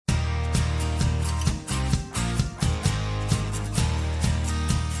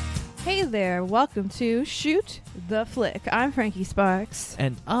there. Welcome to Shoot the Flick. I'm Frankie Sparks.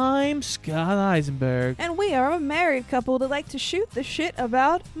 And I'm Scott Eisenberg. And we are a married couple that like to shoot the shit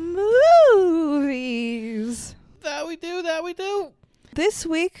about movies. That we do. This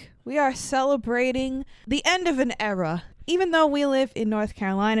week, we are celebrating the end of an era. Even though we live in North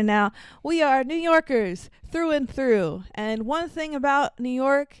Carolina now, we are New Yorkers through and through. And one thing about New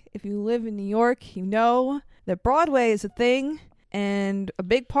York, if you live in New York, you know that Broadway is a thing. And a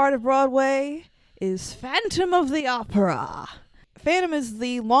big part of Broadway is Phantom of the Opera. Phantom is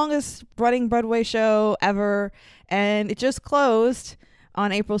the longest running Broadway show ever, and it just closed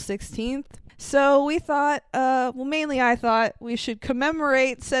on April 16th. So we thought, mainly I thought we should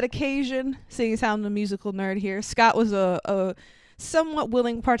commemorate said occasion, seeing as how I'm the musical nerd here. Scott was a somewhat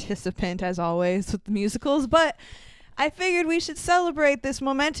willing participant, as always, with the musicals, but I figured we should celebrate this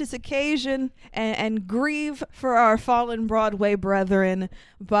momentous occasion and grieve for our fallen Broadway brethren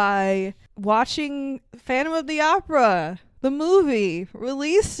by watching Phantom of the Opera, the movie,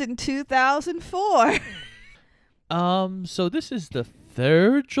 released in 2004. So this is the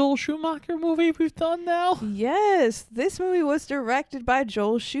third Joel Schumacher movie we've done now? Yes, this movie was directed by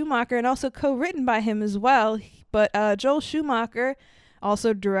Joel Schumacher and also co-written by him as well. But Joel Schumacher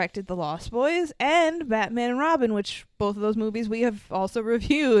also directed The Lost Boys and Batman and Robin, which both of those movies we have also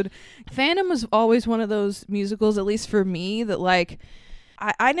reviewed. Phantom was always one of those musicals, at least for me, that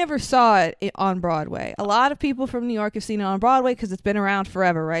I never saw it on Broadway. A lot of people from New York have seen it on Broadway because it's been around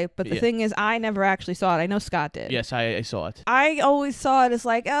forever, right? But the thing is, I never actually saw it. I know Scott did. Yes, I saw it. I always saw it as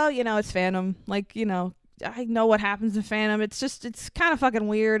like, oh, it's Phantom. I know what happens in Phantom. It's kind of fucking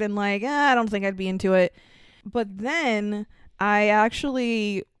weird and I don't think I'd be into it. But then I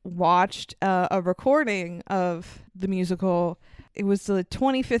actually watched a recording of the musical. It was the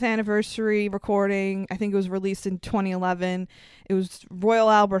 25th anniversary recording. I think it was released in 2011. It was Royal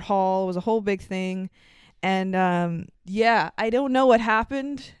Albert Hall. It was a whole big thing. And I don't know what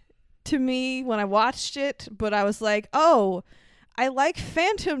happened to me when I watched it, but I was like, oh, I like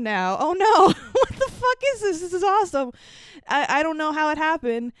Phantom now. Oh no, what the fuck is this? This is awesome. I don't know how it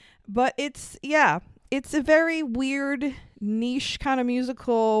happened, but it's a very weird niche kind of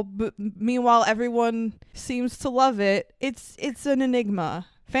musical, but meanwhile everyone seems to love it. It's an enigma.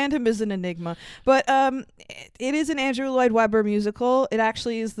 Phantom is an enigma, but it is an Andrew Lloyd Webber musical. It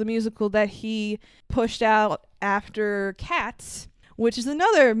actually is the musical that he pushed out after Cats, which is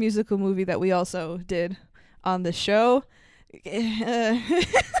another musical movie that we also did on the show.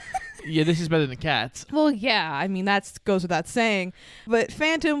 Yeah, this is better than Cats. Well, yeah, I mean, that goes without saying. But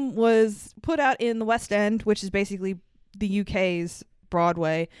Phantom was put out in the West End, which is basically the UK's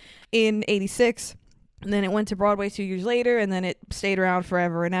Broadway, in 86. And then it went to Broadway 2 years later, and then it stayed around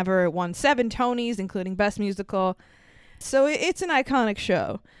forever and ever. It won 7 Tonys, including Best Musical. So it's an iconic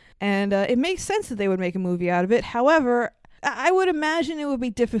show. And it makes sense that they would make a movie out of it. However, I would imagine it would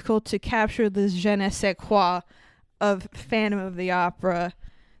be difficult to capture the je ne sais quoi of Phantom of the Opera,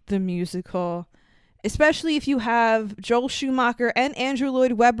 the musical, especially if you have Joel Schumacher and Andrew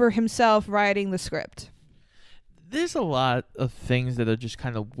Lloyd Webber himself writing the script. There's a lot of things that are just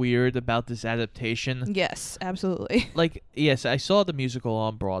kind of weird about this adaptation. Yes, absolutely. Yes, I saw the musical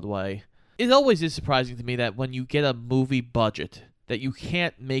on Broadway. It always is surprising to me that when you get a movie budget, that you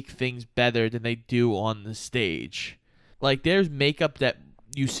can't make things better than they do on the stage. There's makeup that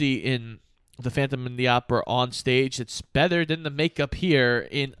you see in the Phantom of the Opera on stage that's better than the makeup here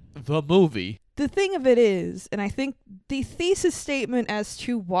in the movie. The thing of it is, and I think the thesis statement as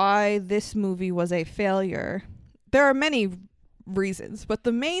to why this movie was a failure, there are many reasons, but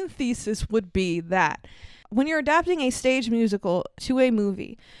the main thesis would be that when you're adapting a stage musical to a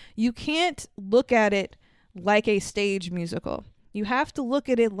movie, you can't look at it like a stage musical. You have to look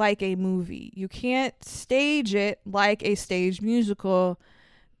at it like a movie. You can't stage it like a stage musical,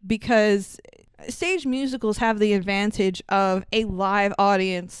 because stage musicals have the advantage of a live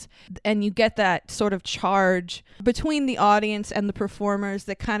audience, and you get that sort of charge between the audience and the performers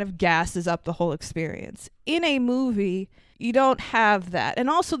that kind of gasses up the whole experience. In a movie, you don't have that.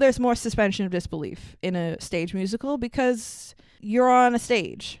 And also there's more suspension of disbelief in a stage musical because you're on a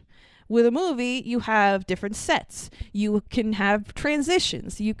stage. With a movie, you have different sets. You can have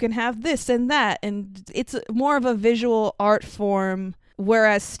transitions. You can have this and that. And it's more of a visual art form.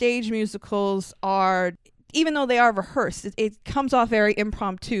 Whereas stage musicals are, even though they are rehearsed, it comes off very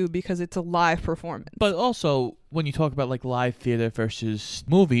impromptu because it's a live performance. But also, when you talk about live theater versus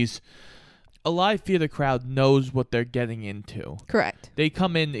movies, a live theater crowd knows what they're getting into. Correct. They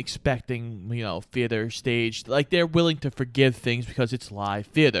come in expecting, theater, stage. They're willing to forgive things because it's live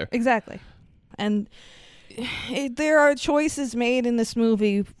theater. Exactly. And there are choices made in this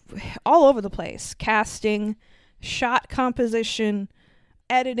movie all over the place. Casting, shot composition,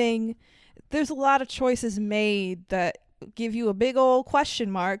 editing. There's a lot of choices made that give you a big old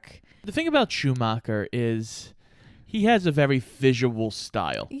question mark. The thing about Schumacher is he has a very visual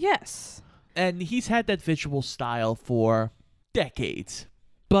style. Yes. And he's had that visual style for decades.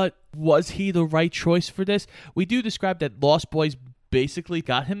 But was he the right choice for this? We do describe that Lost Boys basically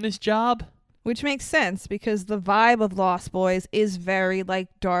got him this job. Which makes sense because the vibe of Lost Boys is very like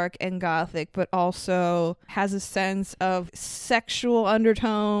dark and gothic, but also has a sense of sexual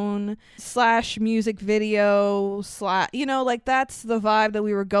undertone / music video / like that's the vibe that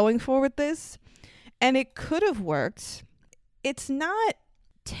we were going for with this. And it could have worked. It's not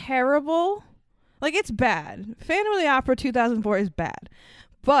terrible. Like, it's bad. Phantom of the Opera 2004 is bad.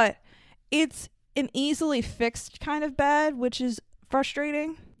 But it's an easily fixed kind of bad, which is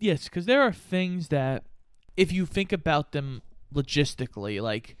frustrating. Yes, because there are things that, if you think about them logistically,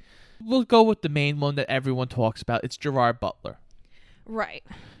 like, we'll go with the main one that everyone talks about. It's Gerard Butler. Right.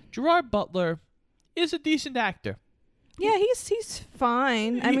 Gerard Butler is a decent actor. Yeah, he's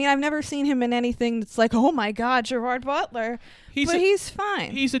fine. I mean, I've never seen him in anything that's like, oh my God, Gerard Butler. He's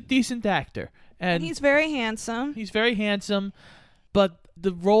fine. He's a decent actor. And he's very handsome. He's very handsome. But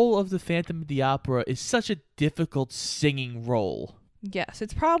the role of the Phantom of the Opera is such a difficult singing role. Yes,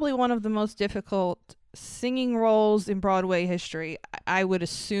 it's probably one of the most difficult singing roles in Broadway history, I would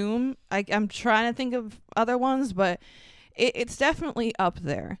assume. I'm trying to think of other ones, but it's definitely up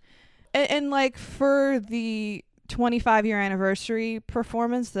there. And like for the 25-year anniversary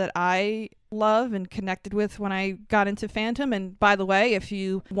performance that I love and connected with when I got into Phantom. And by the way, if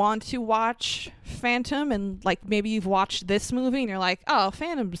you want to watch Phantom and like maybe you've watched this movie and you're like, oh,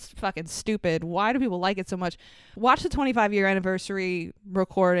 Phantom's fucking stupid, why do people like it so much? Watch the 25-year anniversary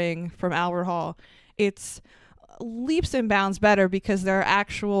recording from Albert Hall. It's leaps and bounds better because there are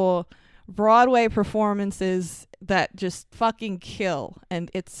actual Broadway performances that just fucking kill, and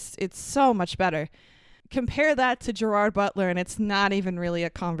it's so much better. Compare that to Gerard Butler and it's not even really a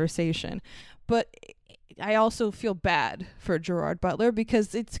conversation. But I also feel bad for Gerard Butler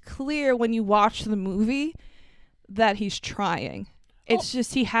because it's clear when you watch the movie that he's trying. It's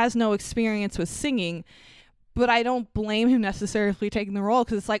just he has no experience with singing. But I don't blame him necessarily taking the role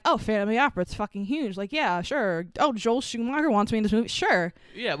because it's like, oh, Phantom of the Opera, it's fucking huge. Like, yeah, sure. Oh, Joel Schumacher wants me in this movie. Sure.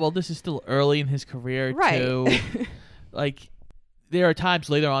 Yeah, well, this is still early in his career, right. Too. Like, there are times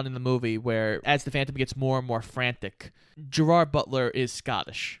later on in the movie where, as the Phantom gets more and more frantic, Gerard Butler is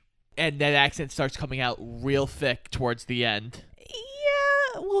Scottish. And that accent starts coming out real thick towards the end.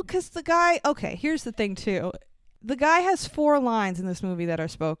 Yeah, well, because the guy... Okay, here's the thing, too. The guy has 4 lines in this movie that are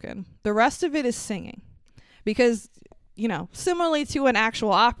spoken. The rest of it is singing. Because, similarly to an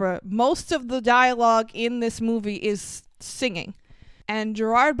actual opera, most of the dialogue in this movie is singing. And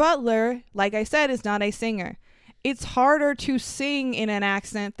Gerard Butler, like I said, is not a singer. It's harder to sing in an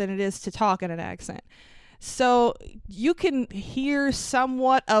accent than it is to talk in an accent. So you can hear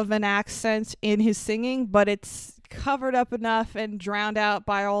somewhat of an accent in his singing, but it's covered up enough and drowned out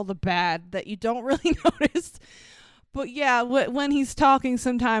by all the bad that you don't really notice. But yeah, when he's talking,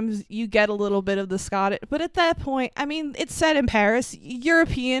 sometimes you get a little bit of the Scottish. But at that point, I mean, it's set in Paris,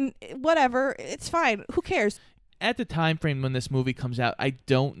 European, whatever. It's fine. Who cares? At the time frame when this movie comes out, I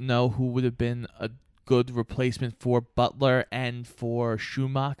don't know who would have been a good replacement for Butler and for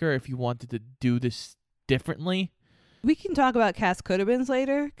Schumacher if you wanted to do this differently. We can talk about cast could-have-beens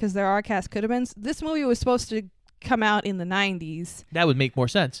later, because there are cast could-have-beens. This movie was supposed to come out in the 90s. That would make more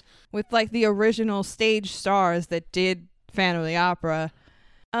sense. With like the original stage stars that did Phantom of the Opera.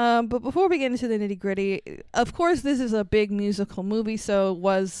 But before we get into the nitty-gritty, of course this is a big musical movie, so it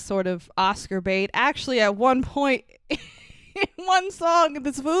was sort of Oscar bait. Actually, at one point in one song in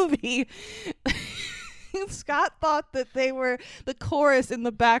this movie... Scott thought that the chorus in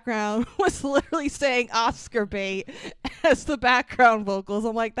the background was literally saying Oscar bait as the background vocals.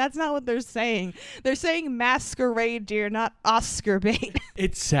 I'm like, that's not what they're saying. They're saying masquerade, dear, not Oscar bait.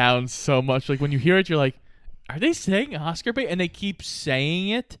 It sounds so much like when you hear it, you're like, are they saying Oscar bait? And they keep saying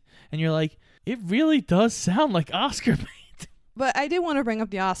it. And you're like, it really does sound like Oscar bait. But I did want to bring up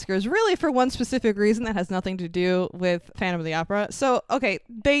the Oscars, really for one specific reason that has nothing to do with Phantom of the Opera. So, okay,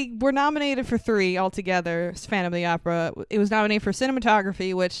 they were nominated for 3 altogether, Phantom of the Opera. It was nominated for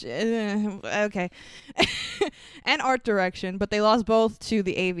cinematography, which, okay, and art direction, but they lost both to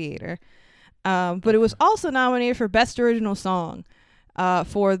The Aviator. But it was also nominated for Best Original Song.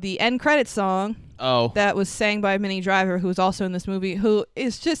 for the end credit song Oh. that was sang by Minnie Driver, who was also in this movie, who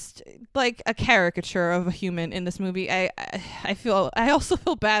is just like a caricature of a human in this movie. I also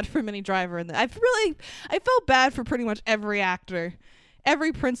feel bad for Minnie Driver, and I felt bad for pretty much every actor,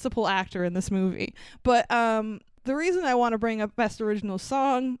 every principal actor in this movie. But the reason I want to bring up Best Original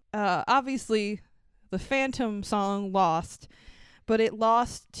Song, obviously, the Phantom song lost, but it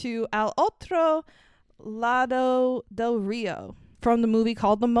lost to Al Otro Lado del Rio from the movie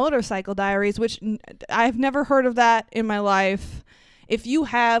called The Motorcycle Diaries, which I've never heard of that in my life. If you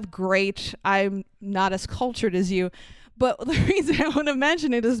have, great. I'm not as cultured as you. But the reason I want to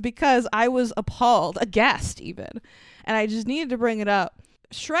mention it is because I was appalled, aghast even, and I just needed to bring it up.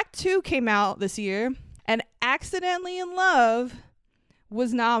 Shrek 2 came out this year, and Accidentally in Love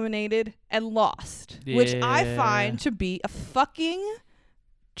was nominated and lost, which I find to be a fucking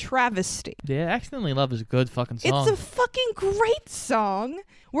travesty. Yeah, Accidentally in Love is a good fucking song. It's a fucking great song.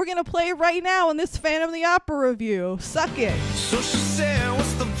 We're going to play it right now in this Phantom of the Opera review. Suck it. So she said,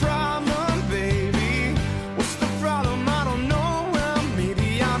 what's the problem, baby? What's the problem? I don't know. Well,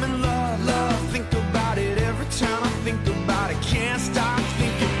 maybe I'm in love. Think about it every time I think about it. Can't stop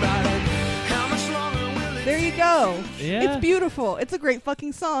thinking about it. How much longer will it There you go. Yeah. It's beautiful. It's a great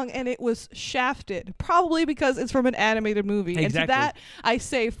fucking song, and it was shafted. Probably because it's from an animated movie. Exactly. And to that, I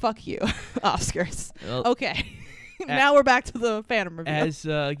say fuck you, Oscars. Well, Okay. Now we're back to the Phantom review. As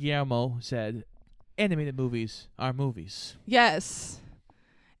Guillermo said, animated movies are movies. Yes.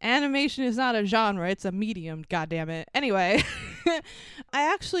 Animation is not a genre, it's a medium, goddammit. Anyway,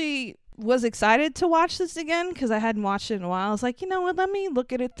 I actually was excited to watch this again because I hadn't watched it in a while. I was like, you know what, let me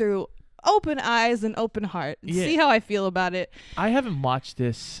look at it through open eyes and open heart and see how I feel about it. I haven't watched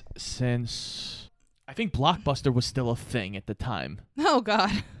this since I think Blockbuster was still a thing at the time. Oh,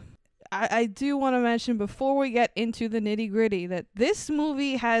 God. I do want to mention before we get into the nitty gritty that this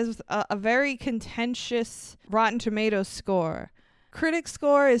movie has a very contentious Rotten Tomatoes score. Critics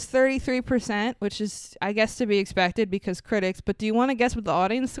score is 33%, which is, I guess, to be expected because critics. But do you want to guess what the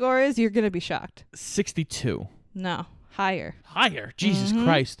audience score is? You're going to be shocked. 62. No, higher. Higher. Jesus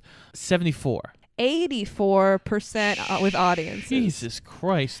Christ. 74. 84% with audiences. Jesus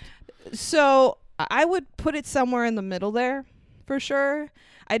Christ. So I would put it somewhere in the middle there for sure.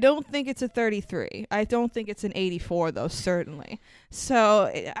 I don't think it's a 33. I don't think it's an 84, though, certainly.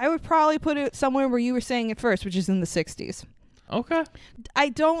 So I would probably put it somewhere where you were saying it first, which is in the 60s. Okay. I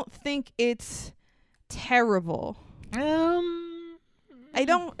don't think it's terrible.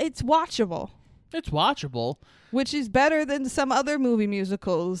 It's watchable, It's watchable. which is better than some other movie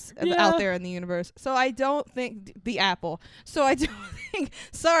musicals out there in the universe. So I don't think The Apple. So I don't think,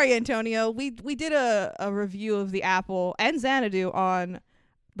 sorry, Antonio, we did a review of The Apple and Xanadu on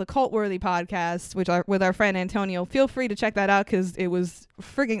the Cultworthy podcast, with our friend Antonio. Feel free to check that out because it was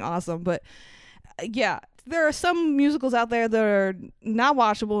frigging awesome. But yeah, there are some musicals out there that are not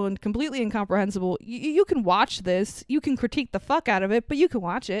watchable and completely incomprehensible. You can watch this, you can critique the fuck out of it, but you can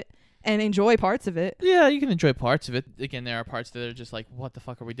watch it and enjoy parts of it. Yeah, you can enjoy parts of it. Again, there are parts that are just like, what the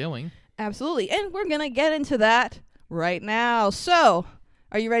fuck are we doing? Absolutely. And we're gonna get into that right now. So,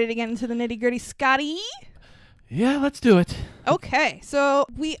 are you ready to get into the nitty gritty, Scotty? Yeah, let's do it. Okay, so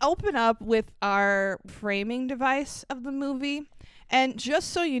we open up with our framing device of the movie. And just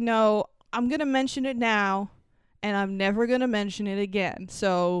so you know, I'm going to mention it now, and I'm never going to mention it again.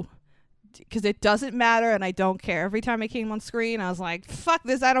 So, because it doesn't matter, and I don't care. Every time it came on screen, I was like, fuck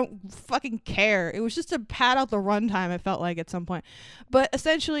this, I don't fucking care. It was just to pad out the runtime, it felt like at some point. But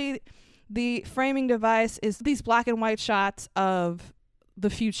essentially, the framing device is these black and white shots of the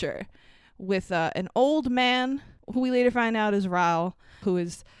future, with an old man, who we later find out is Raul, who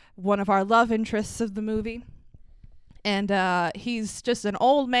is one of our love interests of the movie. And he's just an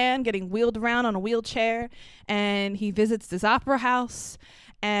old man getting wheeled around on a wheelchair, and he visits this opera house.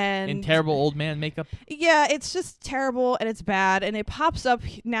 And In terrible old man makeup. yeah, it's just terrible, and it's bad, and it pops up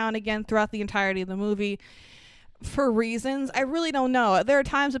now and again throughout the entirety of the movie for reasons I really don't know. There are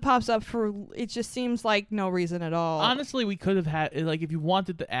times it pops up for, it just seems like no reason at all. Honestly, we could have had, like, if you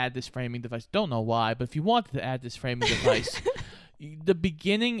wanted to add this framing device, don't know why, but if you wanted to add this framing device, the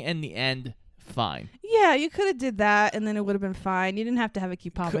beginning and the end, fine. Yeah, you could have did that, and then it would have been fine. You didn't have to have it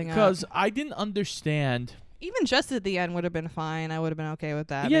keep popping up. Because I didn't understand. Even just at the end would have been fine. I would have been okay with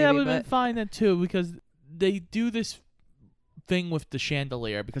that. Yeah, maybe, that would have but been fine then too, because they do this thing with the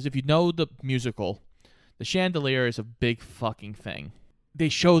chandelier. Because if you know the musical, the chandelier is a big fucking thing. They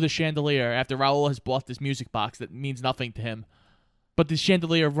show the chandelier after Raul has bought this music box that means nothing to him. but the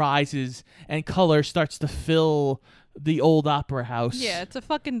chandelier rises and color starts to fill the old opera house. Yeah, it's a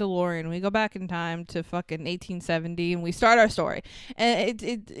fucking DeLorean. We go back in time to fucking 1870 and we start our story. And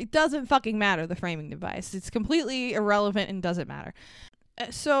it doesn't fucking matter, the framing device. It's completely irrelevant and doesn't matter.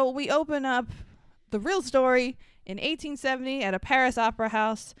 So we open up the real story in 1870 at a Paris opera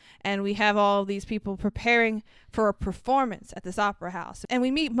house, and we have all of these people preparing for a performance at this opera house. And we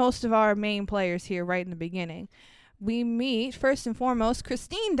meet most of our main players here right in the beginning. We meet, first and foremost,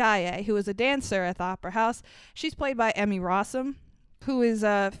 Christine Daae, who is a dancer at the Opera House. She's played by Emmy Rossum, who is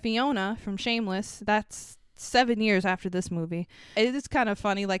Fiona from Shameless. That's 7 years after this movie. It is kind of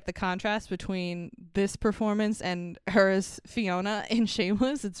funny, like, the contrast between this performance and her as Fiona in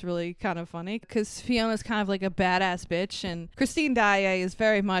Shameless. It's really kind of funny, because Fiona's kind of like a badass bitch, and Christine Daae is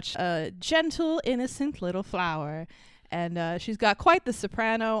very much a gentle, innocent little flower. And she's got quite the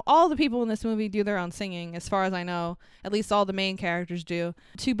soprano. All the people in this movie do their own singing, as far as I know. At least all the main characters do.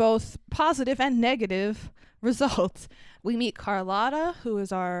 To both positive and negative results. We meet Carlotta, who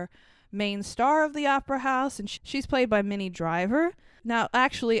is our main star of the opera house, and she's played by Minnie Driver. Now,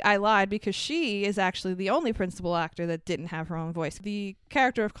 actually, I lied, because she is actually the only principal actor that didn't have her own voice. The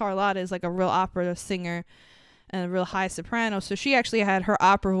character of Carlotta is like a real opera singer and a real high soprano, so she actually had her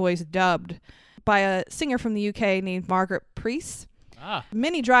opera voice dubbed by a singer from the UK named Margaret Priest.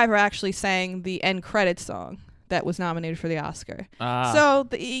 Minnie Driver actually sang the end credits song that was nominated for the Oscar. So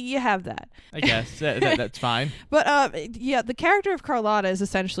you have that. I guess that's fine. But yeah, the character of Carlotta is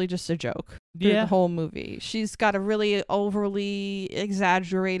essentially just a joke through the whole movie. She's got a really overly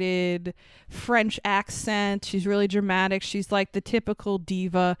exaggerated French accent. She's really dramatic. She's like the typical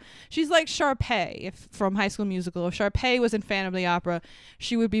diva. She's like Sharpay from High School Musical. If Sharpay was in Phantom of the Opera,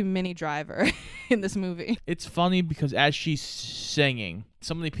 she would be Minnie Driver in this movie. It's funny because as she's singing,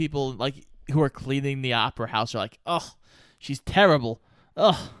 so many people like who are cleaning the opera house are like, "Oh, she's terrible."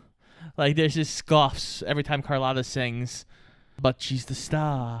 Like there's just scoffs every time Carlotta sings, but she's the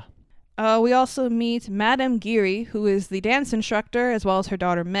star. We also meet Madame Geary, who is the dance instructor, as well as her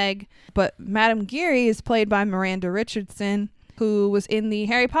daughter Meg. But Madame Geary is played by Miranda Richardson, who was in the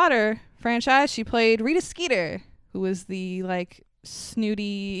Harry Potter franchise. She played Rita Skeeter, who was the like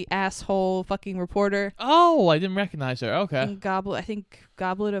snooty asshole fucking reporter. Oh, I didn't recognize her. Okay. In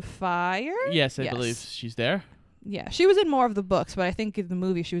Goblet of Fire? Yes, I believe she's there. Yeah, she was in more of the books, but I think in the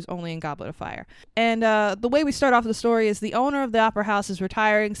movie she was only in Goblet of Fire. And the way we start off the story is the owner of the opera house is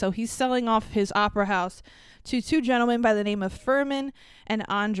retiring, so he's selling off his opera house to two gentlemen by the name of Furman and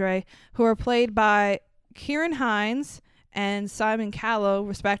Andre, who are played by Kieran Hines and Simon Callow,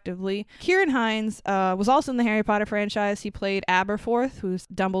 respectively. Kieran Hines was also in the Harry Potter franchise. He played Aberforth, who's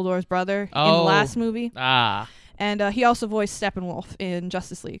Dumbledore's brother in the last movie. And he also voiced Steppenwolf in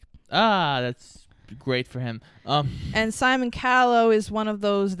Justice League. That's great for him. And Simon Callow is one of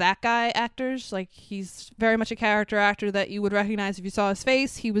those that guy actors. Like, he's very much a character actor that you would recognize if you saw his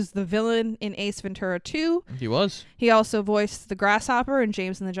face. He was the villain in Ace Ventura 2. He was. He also voiced the Grasshopper in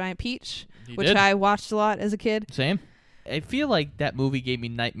James and the Giant Peach, which I watched a lot as a kid. Same. I feel like that movie gave me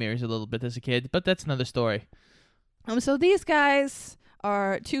nightmares a little bit as a kid, but that's another story. So these guys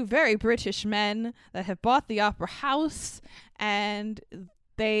are two very British men that have bought the opera house, and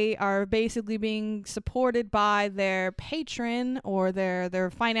they are basically being supported by their patron, or their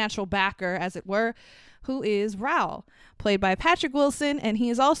financial backer, as it were, who is Raoul, played by Patrick Wilson, and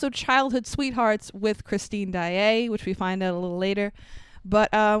he is also childhood sweethearts with Christine Daae, which we find out a little later.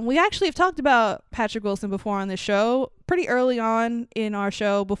 But we actually have talked about Patrick Wilson before on the show, pretty early on in our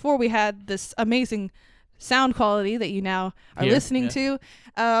show, before we had this amazing sound quality that you now are listening to.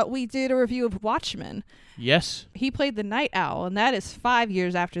 We did a review of Watchmen. Yes. He played the Night Owl, and that is 5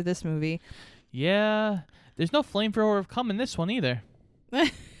 years after this movie. Yeah. There's no flamethrower of cum in this one either.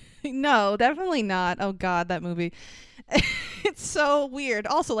 No, definitely not. Oh, God, that movie. It's so weird.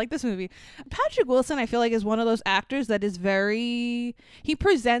 Also, like this movie, Patrick Wilson, I feel like, is one of those actors that is he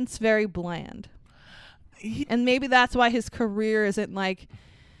presents very bland. And maybe that's why his career isn't like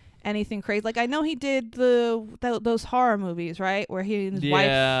anything crazy. Like, I know he did those horror movies, right? Where he and his wife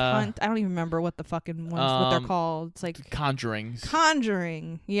hunt. I don't even remember what the fucking ones, what they're called. It's like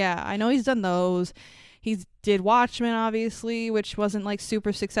Conjuring. Yeah, I know he's done those. He did Watchmen, obviously, which wasn't like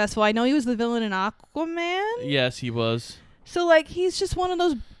super successful. I know he was the villain in Aquaman. Yes, he was. So like he's just one of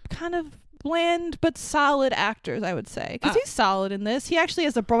those kind of bland but solid actors, I would say, because he's solid in this. He actually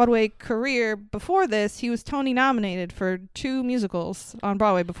has a Broadway career before this. He was Tony nominated for 2 musicals on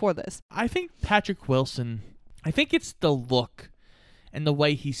Broadway before this. I think Patrick Wilson, I think it's the look and the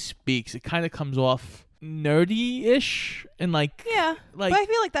way he speaks. It kind of comes off nerdy-ish and like Yeah, like but I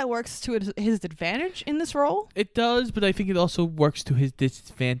feel like that works to his advantage in this role. it does, but I think it also works to his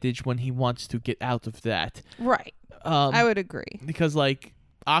disadvantage when he wants to get out of that. Right. I would agree. Because like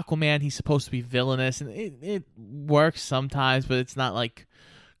Aquaman, he's supposed to be villainous, and it works sometimes, but it's not like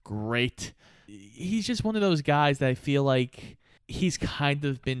great. He's just one of those guys that I feel like he's kind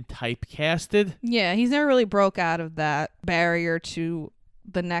of been typecasted. Yeah, he's never really broke out of that barrier to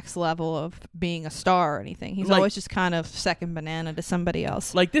the next level of being a star or anything. He's Like- always just kind of second banana to somebody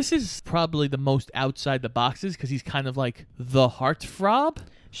else. Like, this is probably the most outside the boxes because he's kind of like the heartthrob.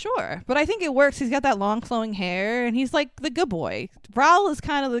 Sure, but I think it works. He's got that long flowing hair, and he's like the good boy. Raul is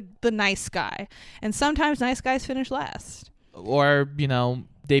kind of the nice guy, and sometimes nice guys finish last. Or, you know,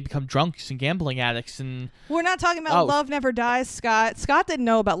 they become drunks and gambling addicts. And We're not talking about Oh. Love Never Dies, Scott. Scott didn't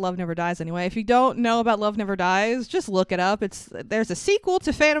know about Love Never Dies anyway. If you don't know about Love Never Dies, just look it up. There's a sequel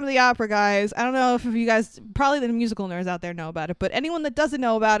to Phantom of the Opera, guys. I don't know if you guys, probably the musical nerds out there know about it, but anyone that doesn't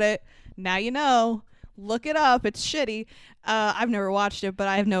know about it, now you know. Look it up. It's shitty. I've never watched it, but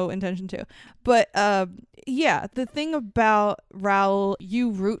I have no intention to. But yeah, the thing about Raul,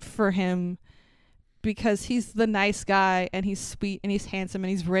 you root for him because he's the nice guy and he's sweet and he's handsome and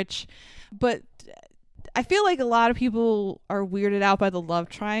he's rich. But I feel like a lot of people are weirded out by the love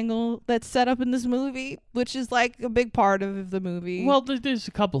triangle that's set up in this movie, which is like a big part of the movie. well, there's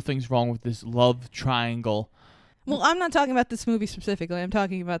a couple things wrong with this love triangle. Well, I'm not talking about this movie specifically. I'm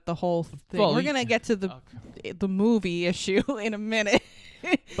talking about the whole thing. Well, We're gonna get to the movie issue in a minute.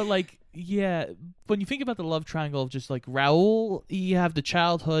 But like, yeah, when you think about the love triangle of just like Raul, you have the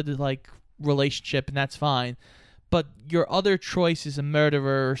childhood like relationship, and that's fine. But your other choice is a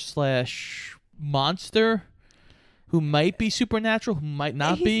murderer / monster who might be supernatural, who might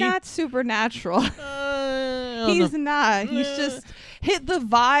not He's be. not supernatural. I don't He's know. not. He's just the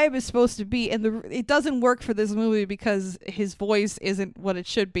vibe is supposed to be, and it doesn't work for this movie because his voice isn't what it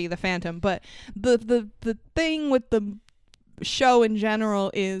should be, the Phantom. But the thing with the show in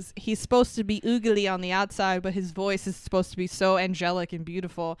general is he's supposed to be oogly on the outside, but his voice is supposed to be so angelic and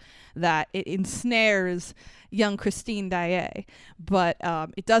beautiful that it ensnares young Christine Daae. But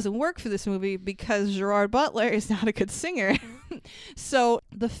it doesn't work for this movie because Gerard Butler is not a good singer. So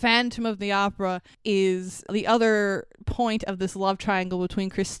the Phantom of the Opera is the other point of this love triangle between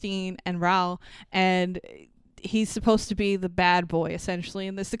Christine and Raul, and he's supposed to be the bad boy essentially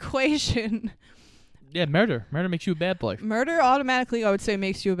in this equation. Yeah, murder. Murder makes you a bad boy. Murder automatically, I would say,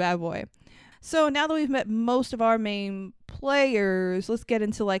 makes you a bad boy. So now that we've met most of our main players, let's get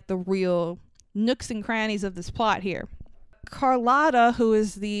into like the real nooks and crannies of this plot here. Carlotta, who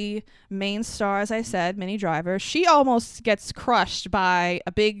is the main star, as I said, Minnie Driver, she almost gets crushed by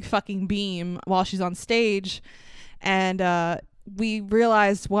a big fucking beam while she's on stage. And we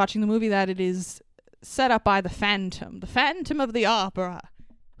realized watching the movie that it is set up by the Phantom of the Opera,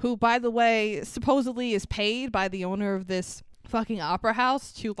 who, by the way, supposedly is paid by the owner of this fucking opera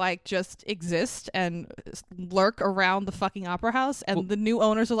house to like just exist and lurk around the fucking opera house. And the new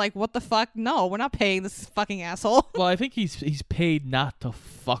owners are like, what the fuck? No, we're not paying this fucking asshole. Well, I think he's paid not to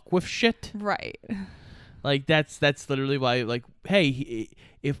fuck with shit. Right. Like that's literally why. Like, hey,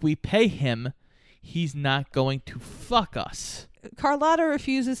 if we pay him, he's not going to fuck us. Carlotta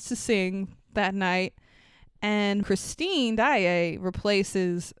refuses to sing that night, and Christine Daae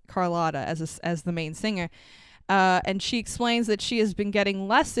replaces Carlotta as the main singer. And she explains that she has been getting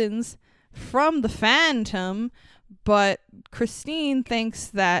lessons from the Phantom, but Christine thinks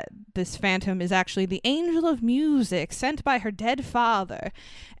that this Phantom is actually the angel of music sent by her dead father.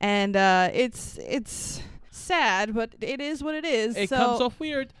 And it's sad, but it is what it is. It comes off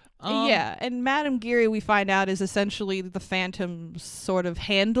weird. Yeah, and Madame Geary, we find out, is essentially the Phantom's sort of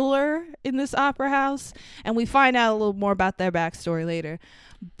handler in this opera house, and we find out a little more about their backstory later.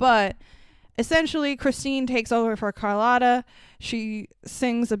 But essentially, Christine takes over for Carlotta. She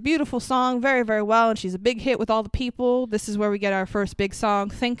sings a beautiful song very, very well, and she's a big hit with all the people. This is where we get our first big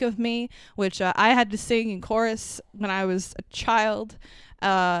song, Think of Me, which I had to sing in chorus when I was a child.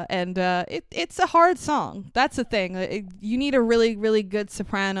 And it's a hard song. That's the thing. You need a really, really good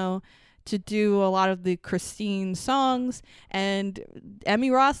soprano to do a lot of the Christine songs, and Emmy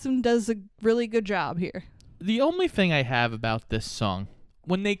Rossum does a really good job here. The only thing I have about this song,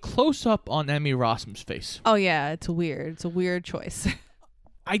 when they close up on Emmy Rossum's face, Oh yeah, it's a weird choice.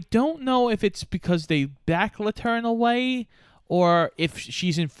 I don't know if it's because they backlit her in a way, or if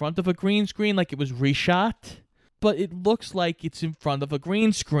she's in front of a green screen like it was reshot. But it looks like it's in front of a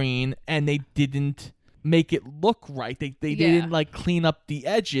green screen, and they didn't make it look right. They didn't like clean up the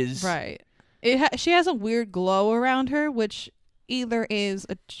edges. Right. She has a weird glow around her, which either is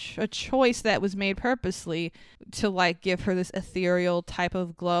a choice that was made purposely to like give her this ethereal type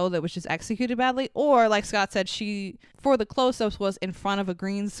of glow that was just executed badly, or like Scott said, she for the close-ups was in front of a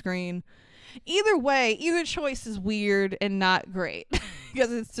green screen. Either way, either choice is weird and not great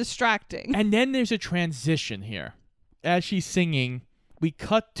because it's distracting. And then there's a transition here. As she's singing, we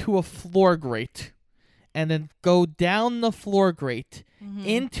cut to a floor grate and then go down the floor grate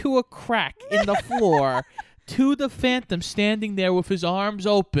into a crack in the floor to the Phantom standing there with his arms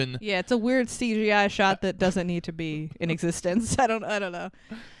open. Yeah, it's a weird CGI shot that doesn't need to be in existence. I don't know.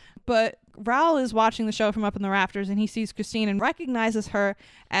 But Raoul is watching the show from up in the rafters, and he sees Christine and recognizes her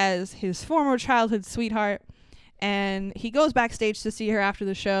as his former childhood sweetheart. And he goes backstage to see her after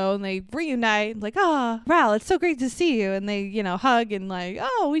the show, and they reunite. Like, Raoul, it's so great to see you. And they, hug and like,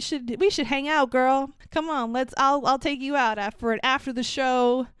 we should hang out, girl. Come on, I'll take you out for an after the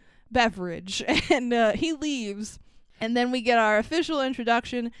show beverage. And he leaves. And then we get our official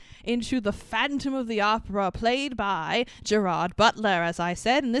introduction into the Phantom of the Opera, played by Gerard Butler, as I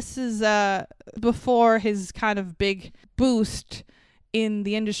said. And this is before his kind of big boost in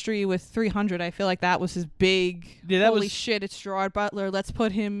the industry with 300. I feel like that was his big, holy shit, it's Gerard Butler. Let's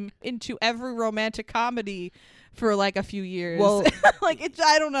put him into every romantic comedy for like a few years. Well,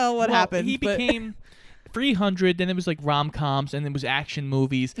 I don't know what happened. He became 300, then it was like rom-coms, and it was action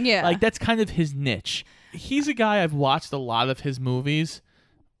movies. Yeah. Like, that's kind of his niche. He's a guy I've watched a lot of his movies,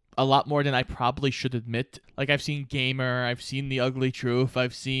 a lot more than I probably should admit. Like, I've seen Gamer, I've seen The Ugly Truth,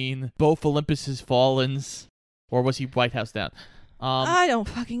 I've seen Both Olympus Has Fallens, or was he White House Down? I don't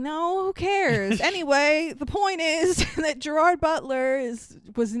fucking know. Who cares? Anyway, the point is that Gerard Butler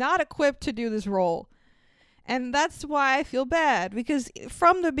was not equipped to do this role. And that's why I feel bad, because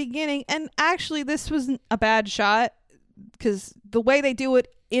from the beginning, and actually this was a bad shot, because the way they do it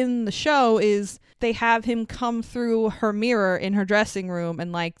in the show is they have him come through her mirror in her dressing room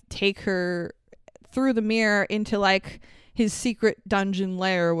and like take her through the mirror into like his secret dungeon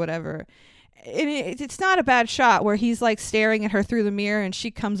lair or whatever. And it's not a bad shot where he's like staring at her through the mirror and she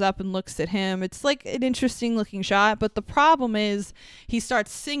comes up and looks at him. It's like an interesting looking shot, but the problem is he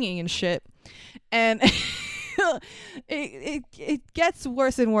starts singing and shit, and it gets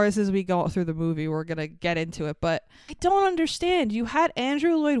worse and worse as we go through the movie. We're gonna get into it, but I don't understand. You had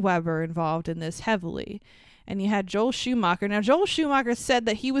Andrew Lloyd Webber involved in this heavily, and you had Joel Schumacher. Now, Joel Schumacher said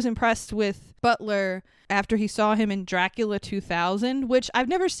that he was impressed with Butler after he saw him in Dracula 2000, which I've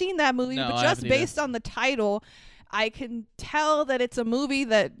never seen that movie, but just based on the title, I can tell that it's a movie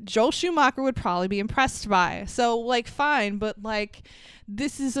that Joel Schumacher would probably be impressed by. So, like, fine, but, like,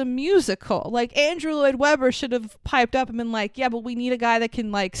 this is a musical. Like, Andrew Lloyd Webber should have piped up and been like, yeah, but we need a guy that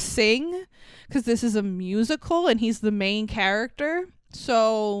can, like, sing, because this is a musical, and he's the main character.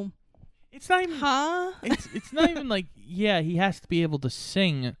 So, it's not even... It's not even like, yeah, he has to be able to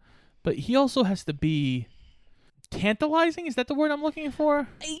sing, but he also has to be... tantalizing? Is that the word I'm looking for?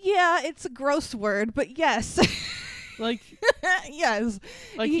 Yeah, it's a gross word, but yes. Like, yes.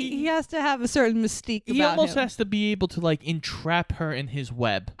 Like he has to have a certain mystique about him. He almost has to be able to, like, entrap her in his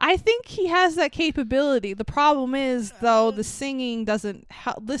web. I think he has that capability. The problem is, though, the singing doesn't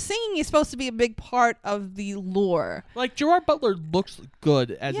help. The singing is supposed to be a big part of the lore. Like, Gerard Butler looks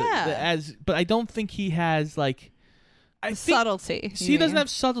good but I don't think he has, like... subtlety. He doesn't have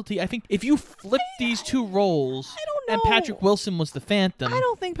subtlety. I think if you flip these two roles, I don't know. and Patrick Wilson was the Phantom, I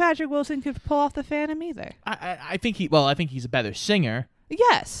don't think Patrick Wilson could pull off the Phantom either. I think he's a better singer.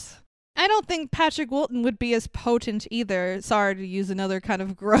 Yes. I don't think Patrick Wilson would be as potent either. Sorry to use another kind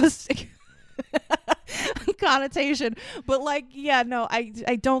of gross connotation, but like, yeah, no,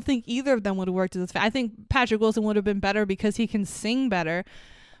 I don't think either of them would have worked as I think Patrick Wilson would have been better because he can sing better.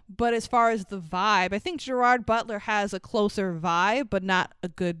 But as far as the vibe, I think Gerard Butler has a closer vibe, but not a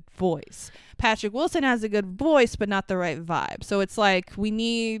good voice. Patrick Wilson has a good voice, but not the right vibe. So it's like we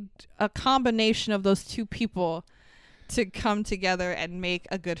need a combination of those two people to come together and make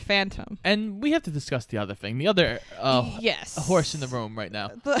a good Phantom. And we have to discuss the other thing. The other yes, horse in the room right now.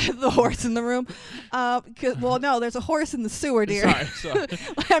 The horse in the room. Well, no, there's a horse in the sewer, dear. Sorry.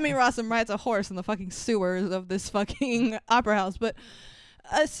 I mean, Rossum rides a horse in the fucking sewers of this fucking opera house, but...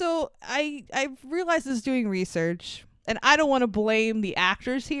 So I realized this doing research, and I don't want to blame the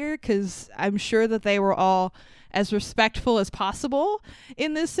actors here because I'm sure that they were all as respectful as possible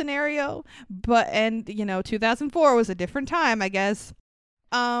in this scenario. But 2004 was a different time, I guess.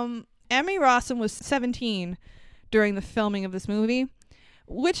 Emmy Rossum was 17 during the filming of this movie,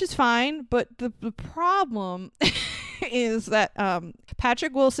 which is fine. But the problem is that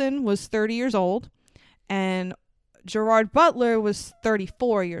Patrick Wilson was 30 years old, and Gerard Butler was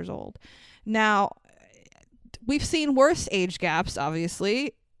 34 years old. Now, We've seen worse age gaps,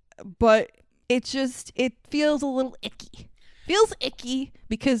 obviously, but it feels a little icky. Feels icky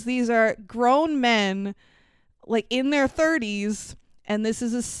because these are grown men, like in their 30s, and this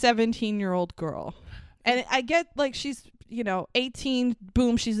is a 17-year-old girl. And I get, like, she's, 18,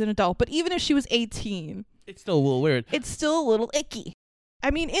 boom, she's an adult. But even if she was 18, it's still a little weird. It's still a little icky. I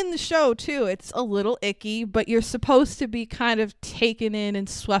mean, in the show, too, it's a little icky, but you're supposed to be kind of taken in and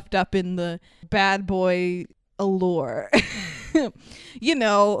swept up in the bad boy allure.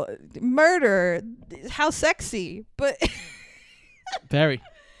 Murder, how sexy, but... Very.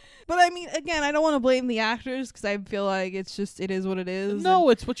 But I mean, again, I don't want to blame the actors because I feel like it is what it is. No,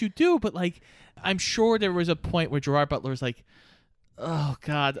 it's what you do, but, like, I'm sure there was a point where Gerard Butler was like, oh,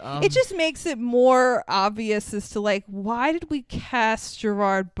 God. It just makes it more obvious as to, like, why did we cast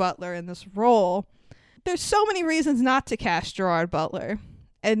Gerard Butler in this role? There's so many reasons not to cast Gerard Butler,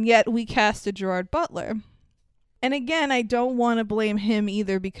 and yet we casted Gerard Butler. And again, I don't want to blame him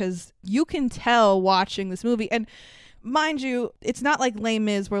either because you can tell watching this movie, and mind you, it's not like Les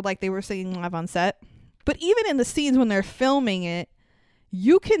Mis where, like, they were singing live on set, but even in the scenes when they're filming it,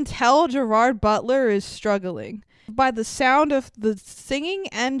 you can tell Gerard Butler is struggling. By the sound of the singing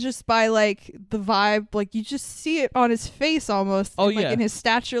and just by, like, the vibe, like, you just see it on his face almost. Oh, and, like, yeah. in his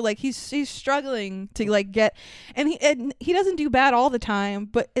stature, like, he's struggling to, like, get, and he doesn't do bad all the time,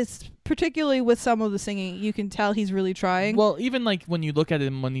 but it's particularly with some of the singing, you can tell he's really trying. Well, even, like, when you look at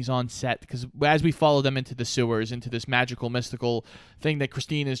him when he's on set, because as we follow them into the sewers, into this magical, mystical thing that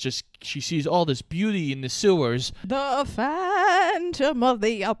Christine is just, she sees all this beauty in the sewers. The Phantom of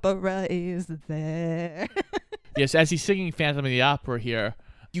the Opera is there. Yes, as he's singing Phantom of the Opera here,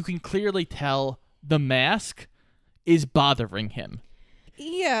 you can clearly tell the mask is bothering him.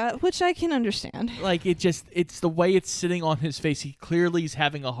 Yeah, which I can understand. Like, it's the way it's sitting on his face. He clearly is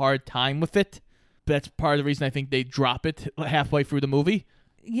having a hard time with it. That's part of the reason I think they drop it halfway through the movie.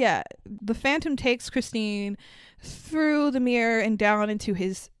 Yeah, the Phantom takes Christine through the mirror and down into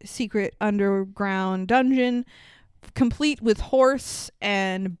his secret underground dungeon, complete with horse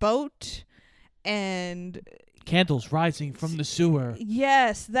and boat and... Candles rising from the sewer.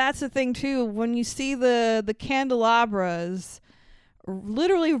 Yes, that's the thing too. When you see the candelabras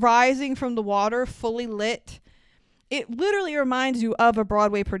literally rising from the water, fully lit, it literally reminds you of a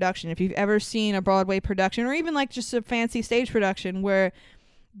Broadway production. If you've ever seen a Broadway production, or even like just a fancy stage production where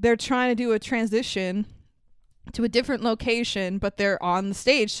they're trying to do a transition to a different location, but they're on the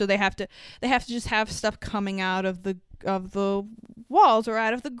stage, so they have to just have stuff coming out of the walls or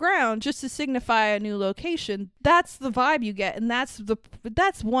out of the ground just to signify a new location. That's the vibe you get, and that's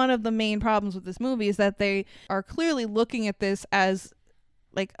one of the main problems with this movie, is that they are clearly looking at this as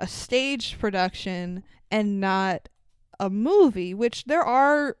like a stage production and not a movie, which there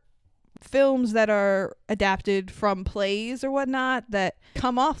are films that are adapted from plays or whatnot that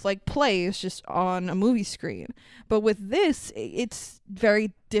come off like plays just on a movie screen. But with this, it's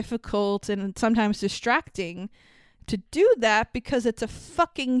very difficult and sometimes distracting to do that because it's a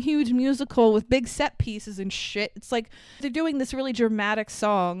fucking huge musical with big set pieces and shit. It's like they're doing this really dramatic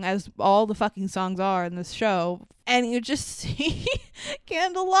song, as all the fucking songs are in this show, and you just see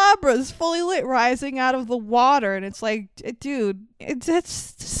candelabras fully lit rising out of the water, and it's like, dude,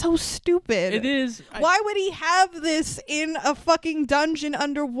 that's so stupid. It is. Why would he have this in a fucking dungeon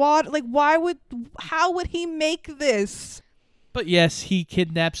underwater? Like, how would he make this? But yes, he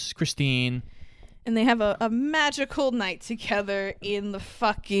kidnaps Christine. And they have a magical night together in the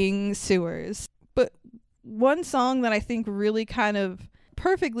fucking sewers. But one song that I think really kind of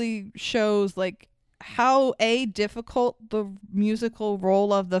perfectly shows like how A, difficult the musical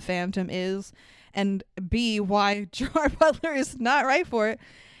role of the Phantom is, and B, why Gerard Butler is not right for it,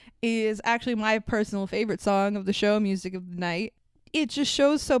 is actually my personal favorite song of the show, Music of the Night. It just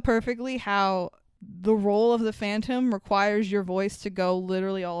shows so perfectly how the role of the Phantom requires your voice to go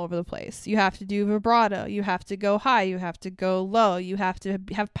literally all over the place. You have to do vibrato, you have to go high, you have to go low, you have to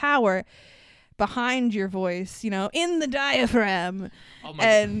have power behind your voice, in the diaphragm. Oh my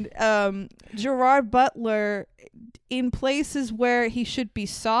and Gerard Butler, in places where he should be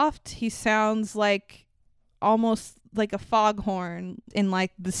soft, he sounds like almost like a foghorn in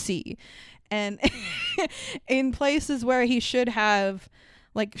like the sea. And in places where he should have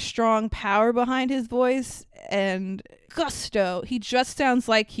like strong power behind his voice and gusto, he just sounds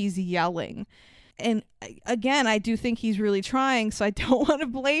like he's yelling. And again, I do think he's really trying, so I don't want to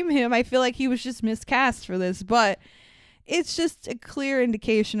blame him. I feel like he was just miscast for this, but it's just a clear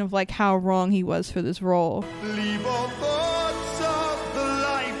indication of like how wrong he was for this role. Leave all thoughts of the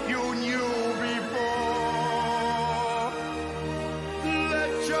life you knew before.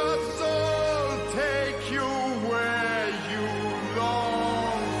 Let your soul take you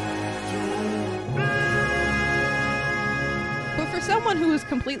someone who was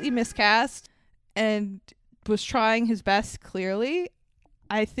completely miscast and was trying his best, clearly,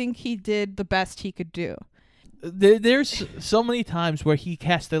 I think he did the best he could do. There's so many times where he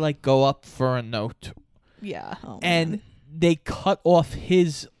has to like go up for a note, Yeah. Oh, and man. they cut off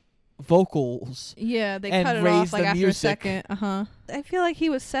his vocals. Yeah, they and cut it raise off like the after music. a second. I feel like he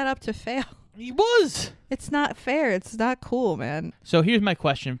was set up to fail. He was. It's not fair. It's not cool, man. So here's my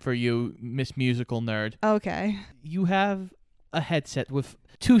question for you, Miss Musical Nerd. Okay. You have a headset with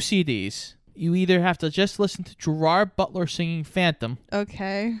 2 CDs. You either have to just listen to Gerard Butler singing Phantom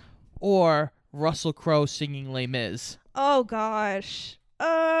Okay. or Russell Crowe singing Les Mis. Oh gosh.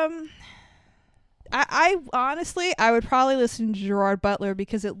 I honestly, I would probably listen to Gerard Butler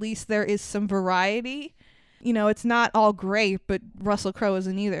because at least there is some variety. You know, it's not all great, but Russell Crowe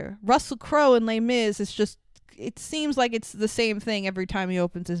isn't either. Russell Crowe in Les Mis is just, it seems like it's the same thing every time he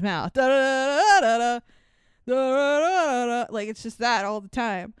opens his mouth. Like, it's just that all the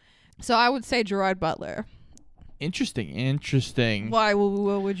time. So I would say Gerard Butler. Interesting. Why?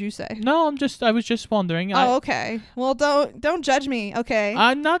 What would you say? No, I was just wondering. Oh, okay. Well, don't judge me. Okay.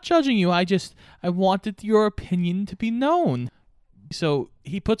 I'm not judging you. I wanted your opinion to be known. So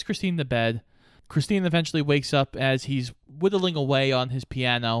he puts Christine to bed. Christine eventually wakes up as he's whittling away on his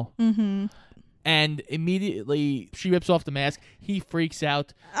piano. Mm-hmm. And immediately she rips off the mask. He freaks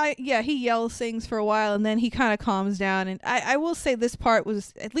out. He yells things for a while and then he kind of calms down. And I will say this part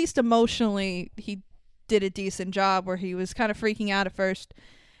was, at least emotionally, he did a decent job where he was kind of freaking out at first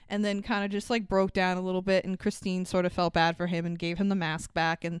and then kind of just like broke down a little bit, and Christine sort of felt bad for him and gave him the mask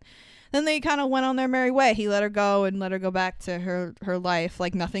back, and then they kind of went on their merry way. He let her go and let her go back to her life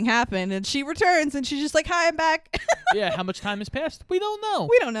like nothing happened, and she returns and she's just like, hi, I'm back. Yeah, how much time has passed? We don't know.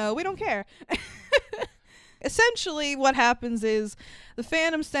 We don't know. We don't care. Essentially, what happens is the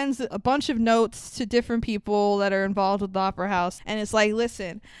Phantom sends a bunch of notes to different people that are involved with the opera house. And it's like,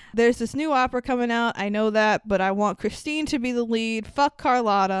 listen, there's this new opera coming out. I know that, but I want Christine to be the lead. Fuck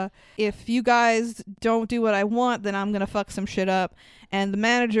Carlotta. If you guys don't do what I want, then I'm going to fuck some shit up. And the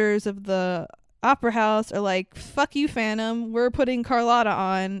managers of the opera house are like, fuck you, Phantom. We're putting Carlotta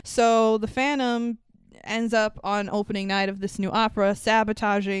on. So the Phantom ends up on opening night of this new opera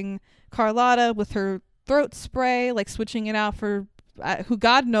sabotaging Carlotta with her throat spray, like switching it out for who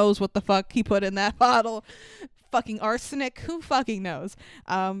God knows what the fuck he put in that bottle. Fucking arsenic, who fucking knows.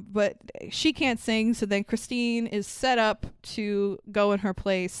 But she can't sing, so then Christine is set up to go in her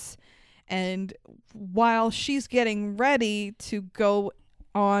place, and while she's getting ready to go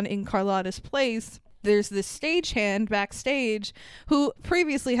on in Carlotta's place, there's this stagehand backstage who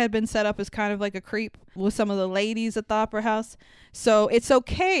previously had been set up as kind of like a creep with some of the ladies at the opera house. So it's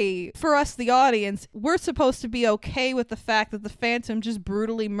okay for us, the audience. We're supposed to be okay with the fact that the Phantom just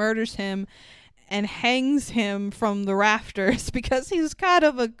brutally murders him and hangs him from the rafters because he's kind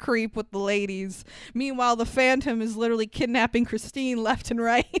of a creep with the ladies. Meanwhile, the Phantom is literally kidnapping Christine left and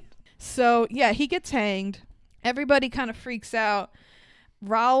right. So yeah, he gets hanged. Everybody kind of freaks out.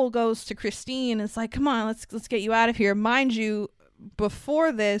 Raoul goes to Christine and it's like, come on, let's get you out of here. Mind you,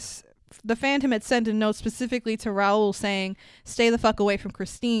 before this, the Phantom had sent a note specifically to Raoul saying, stay the fuck away from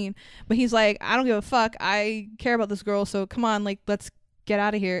Christine. But he's like, I don't give a fuck. I care about this girl, so come on, like, let's get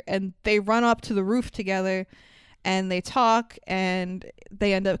out of here. And they run up to the roof together and they talk and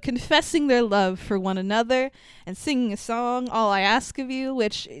they end up confessing their love for one another and singing a song, All I Ask of You,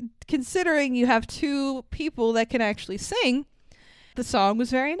 which, considering you have two people that can actually sing, the song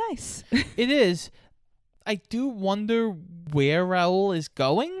was very nice. It is. I do wonder where Raoul is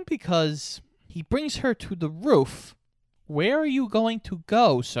going because he brings her to the roof. Where are you going to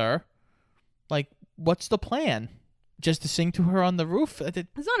go, sir? Like, what's the plan? Just to sing to her on the roof?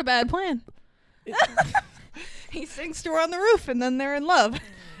 It's not a bad plan. He sings to her on the roof and then they're in love.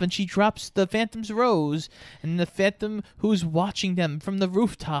 Then she drops the Phantom's rose, and the Phantom who's watching them from the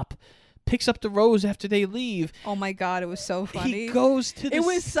rooftop picks up the rose after they leave. Oh my god, it was so funny. He goes to the... It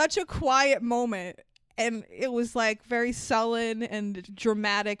was such a quiet moment, and it was like very sullen and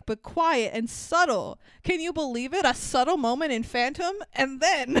dramatic, but quiet and subtle. Can you believe it? A subtle moment in Phantom, and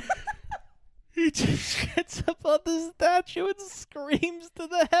then... He just gets up on the statue and screams to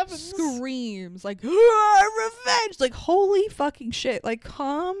the heavens. Screams like, revenge! Like, holy fucking shit. Like,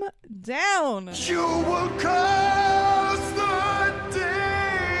 calm down. You will curse the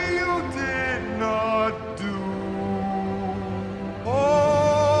day you did not do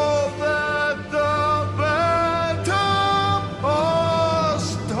all that the Phantom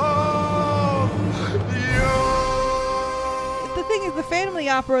must have you. The thing is, the Phantom of the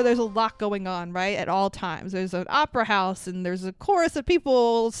opera, there's a lot going on, right? At all times. There's an opera house and there's a chorus of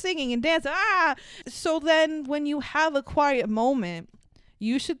people singing and dancing. So then when you have a quiet moment,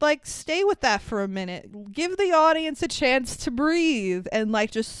 you should like stay with that for a minute. Give the audience a chance to breathe and like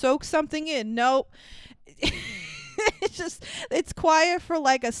just soak something in. Nope. It's quiet for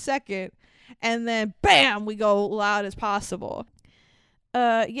like a second and then bam, we go loud as possible.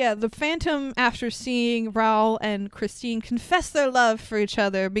 The Phantom, after seeing Raoul and Christine confess their love for each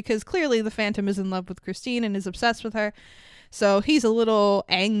other, because clearly the Phantom is in love with Christine and is obsessed with her. So he's a little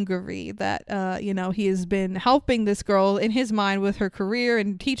angry that, he has been helping this girl in his mind with her career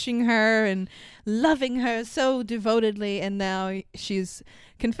and teaching her and loving her so devotedly. And now she's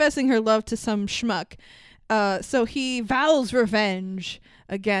confessing her love to some schmuck. So he vows revenge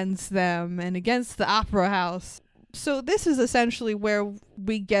against them and against the opera house. So this is essentially where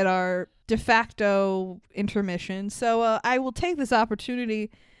we get our de facto intermission. So I will take this opportunity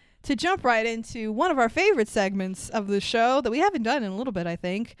to jump right into one of our favorite segments of the show that we haven't done in a little bit, I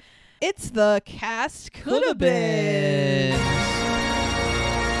think. It's the Cast Coulda Been.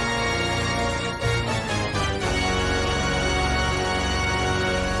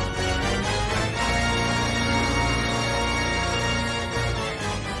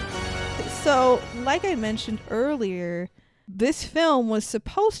 So, like I mentioned earlier, this film was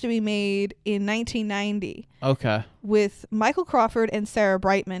supposed to be made in 1990. Okay. With Michael Crawford and Sarah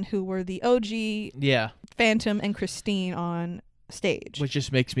Brightman, who were the OG Phantom and Christine on stage. Which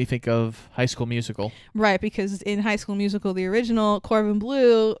just makes me think of High School Musical. Right, because in High School Musical, the original, Corbin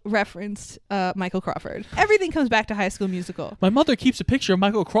Bleu referenced Michael Crawford. Everything comes back to High School Musical. My mother keeps a picture of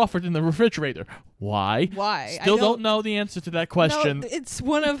Michael Crawford in the refrigerator. Why? Why? Still don't know the answer to that question. No, it's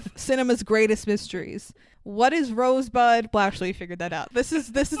one of cinema's greatest mysteries. What is Rosebud? Well, actually, we figured that out. This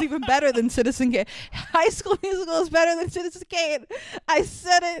is even better than Citizen Kane. High School Musical is better than Citizen Kane. I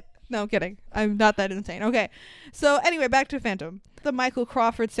said it. No, I'm kidding. I'm not that insane. Okay. So anyway, back to Phantom. The Michael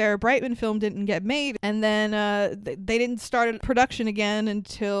Crawford, Sarah Brightman film didn't get made. And then they didn't start production again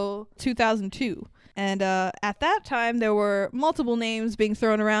until 2002. And at that time, there were multiple names being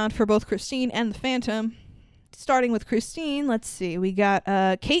thrown around for both Christine and the Phantom. Starting with Christine, let's see. We got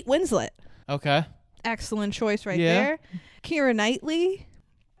Kate Winslet. Okay. Excellent choice there. Keira Knightley.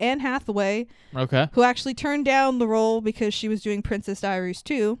 Anne Hathaway. Okay. Who actually turned down the role because she was doing Princess Diaries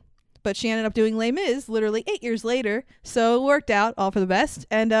 2. But she ended up doing Les Mis literally 8 years later. So it worked out, all for the best.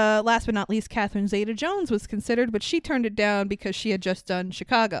 And last but not least, Catherine Zeta-Jones was considered, but she turned it down because she had just done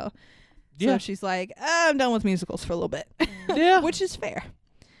Chicago. Yeah. So she's like, I'm done with musicals for a little bit. Yeah. Which is fair.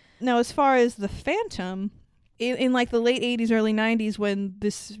 Now, as far as the Phantom, in like the late 80s, early 90s, when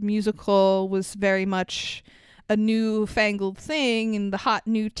this musical was very much a newfangled thing and the hot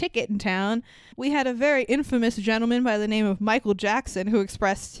new ticket in town, we had a very infamous gentleman by the name of Michael Jackson who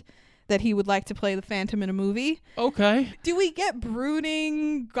expressed that he would like to play the Phantom in a movie. Okay. Do we get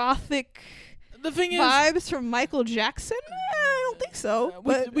brooding gothic the thing vibes from Michael Jackson? I don't think so.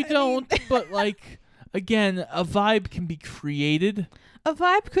 But we don't. But like, again, a vibe can be created. A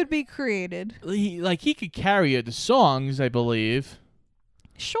vibe could be created. He could carry the songs, I believe.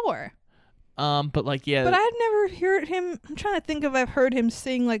 Sure. But like, yeah. But I've never heard him. I'm trying to think if I've heard him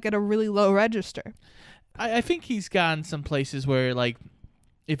sing like at a really low register. I think he's gone some places where, like,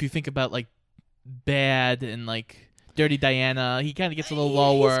 if you think about like Bad and like Dirty Diana, he kind of gets a little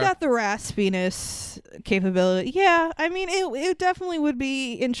lower. He's got the raspiness capability. Yeah, I mean, it definitely would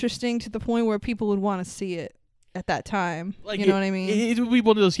be interesting to the point where people would want to see it at that time. Like, you know what I mean? It would be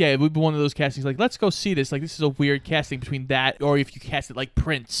one of those. Yeah, it would be one of those castings. Like, let's go see this. Like, this is a weird casting between that, or if you cast it like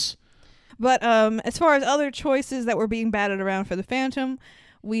Prince. But as far as other choices that were being batted around for the Phantom,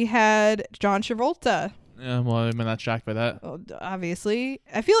 we had John Travolta. Well, I'm not shocked by that. Obviously.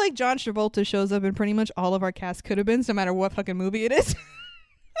 I feel like John Travolta shows up in pretty much all of our cast could have been, no matter what fucking movie it is.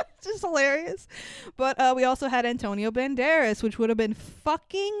 It's just hilarious. But we also had Antonio Banderas, which would have been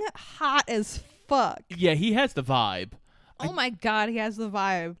fucking hot as fuck. Yeah, he has the vibe. Oh my God, he has the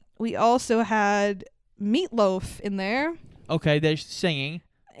vibe. We also had Meatloaf in there. Okay, they're singing.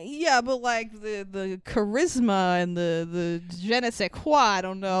 Yeah, but like the charisma and the je ne sais quoi, I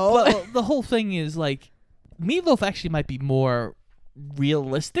don't know. Well, the whole thing is like, Meatloaf actually might be more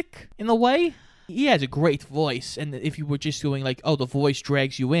realistic in a way. He has a great voice, and if you were just doing like, oh, the voice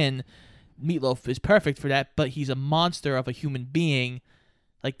drags you in, Meatloaf is perfect for that, but he's a monster of a human being.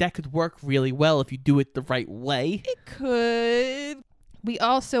 Like, that could work really well if you do it the right way. It could. We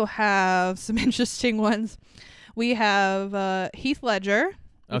also have some interesting ones. We have Heath Ledger.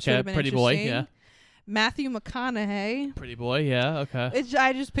 Okay, Pretty Boy, yeah. Matthew McConaughey. Pretty boy, yeah, okay.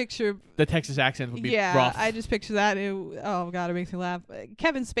 I just picture, The Texas accent would be yeah, rough. I just picture that. Oh god, it makes me laugh.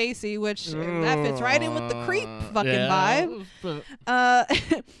 Kevin Spacey, which that fits right in with the creep fucking vibe.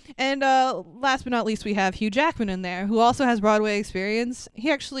 And last but not least, we have Hugh Jackman in there, who also has Broadway experience. He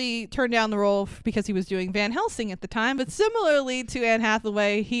actually turned down the role because he was doing Van Helsing at the time, but similarly to Anne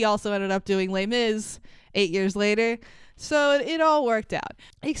Hathaway, he also ended up doing Les Mis 8 years later. So it all worked out,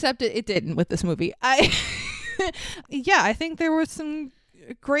 except it didn't with this movie. I think there were some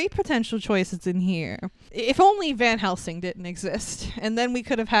great potential choices in here. If only Van Helsing didn't exist, and then we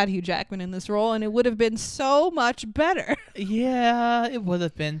could have had Hugh Jackman in this role, and it would have been so much better. Yeah, it would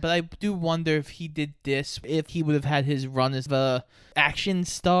have been, but I do wonder if he did this, if he would have had his run as the action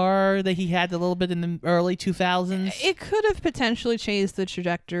star that he had a little bit in the early 2000s. It could have potentially changed the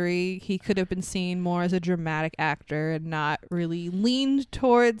trajectory. He could have been seen more as a dramatic actor and not really leaned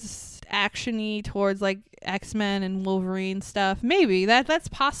towards action-y, towards like X-Men and Wolverine stuff. Maybe that's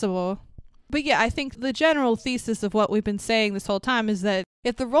possible. But yeah, I think the general thesis of what we've been saying this whole time is that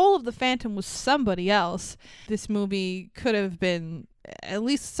if the role of the Phantom was somebody else, this movie could have been at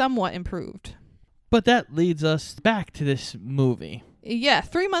least somewhat improved. But that leads us back to this movie. Yeah,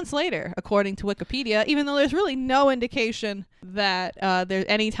 3 months later, according to Wikipedia, even though there's really no indication that there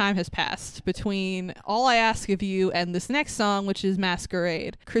any time has passed between All I Ask of You and this next song, which is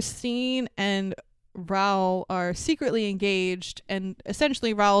Masquerade. Christine and Raoul are secretly engaged, and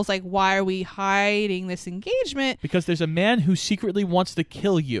essentially Raoul's like, why are we hiding this engagement? Because there's a man who secretly wants to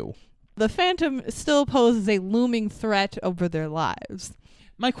kill you. The Phantom still poses a looming threat over their lives.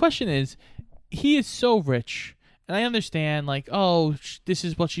 My question is, he is so rich, and I understand, like, this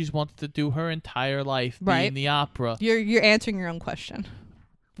is what she's wanted to do her entire life, be in the opera. You're answering your own question.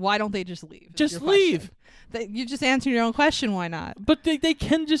 Why don't they just leave? Just leave. You just answered your own question. Why not? But they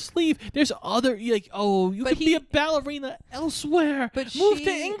can just leave. There's other, you could be a ballerina elsewhere. But move to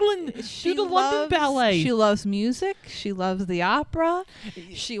England. Do the London Ballet. She loves music. She loves the opera.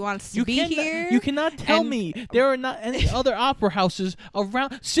 She wants to be here. You cannot tell me there are not any other opera houses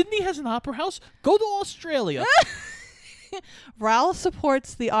around. Sydney has an opera house. Go to Australia. Raoul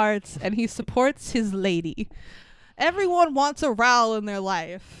supports the arts, and he supports his lady. Everyone wants a Raoul in their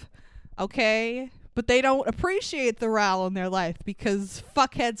life, okay? But they don't appreciate the Raoul in their life because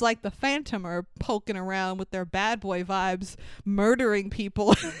fuckheads like the Phantom are poking around with their bad boy vibes, murdering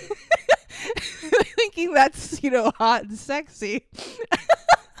people, thinking that's, hot and sexy.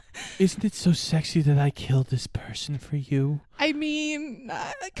 Isn't it so sexy that I killed this person for you? I mean,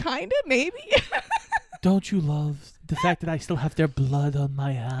 kind of, maybe. Don't you love the fact that I still have their blood on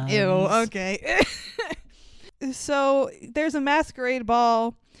my hands? Ew, okay. So there's a masquerade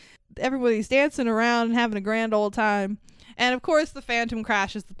ball. Everybody's dancing around and having a grand old time. And of course, the Phantom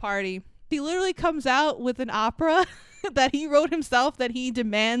crashes the party. He literally comes out with an opera that he wrote himself that he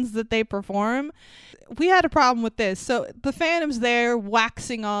demands that they perform. We had a problem with this. So the Phantom's there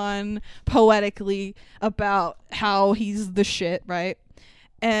waxing on poetically about how he's the shit, right?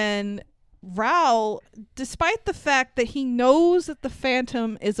 And Raoul, despite the fact that he knows that the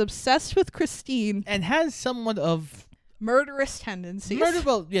Phantom is obsessed with Christine and has somewhat of murderous tendencies.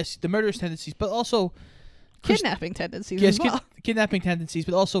 Yes, the murderous tendencies, but also kidnapping tendencies as well. Kidnapping tendencies,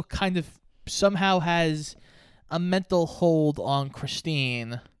 but also kind of somehow has a mental hold on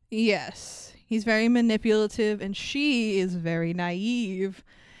Christine. Yes. He's very manipulative, and she is very naive.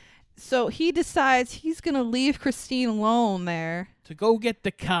 So he decides he's going to leave Christine alone there. To go get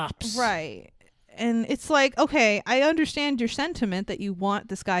the cops. Right. And it's like, okay, I understand your sentiment that you want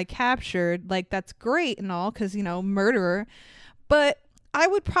this guy captured. Like, that's great and all, because, murderer. But I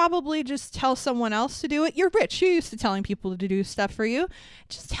would probably just tell someone else to do it. You're rich. You're used to telling people to do stuff for you.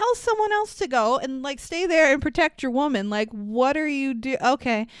 Just tell someone else to go and, stay there and protect your woman. What are you do?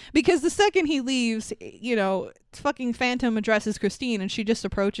 Okay. Because the second he leaves, fucking Phantom addresses Christine, and she just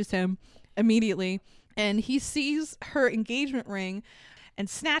approaches him immediately. And he sees her engagement ring and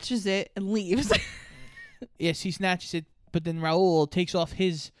snatches it and leaves. Yes, he snatches it, but then Raoul takes off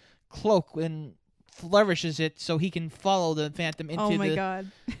his cloak and flourishes it so he can follow the Phantom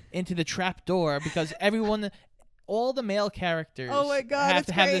into the trap door, because all the male characters have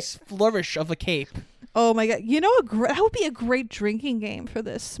to have this flourish of a cape. Oh my god. That would be a great drinking game for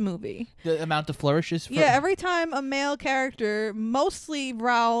this movie. The amount of flourishes? Every time a male character, mostly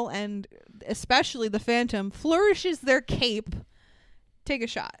Raoul and especially the Phantom, flourishes their cape, take a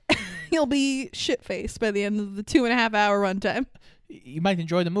shot. You'll be shit-faced by the end of the 2.5-hour runtime. You might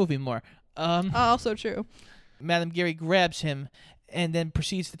enjoy the movie more. Also true. Madame Geary grabs him and then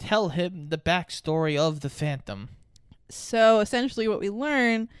proceeds to tell him the backstory of the Phantom. So essentially what we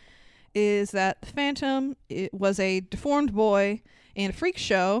learn is that the Phantom was a deformed boy in a freak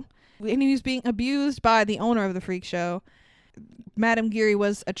show, and he was being abused by the owner of the freak show. Madame Geary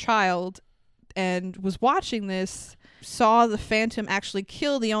was a child and was watching this, saw the Phantom actually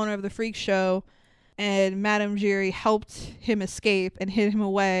kill the owner of the freak show, and Madame Geary helped him escape and hid him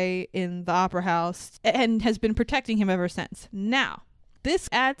away in the opera house and has been protecting him ever since. Now, this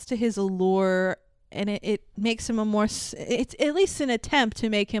adds to his allure, and it makes him it's at least an attempt to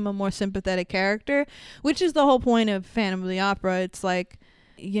make him a more sympathetic character, which is the whole point of Phantom of the Opera. It's like,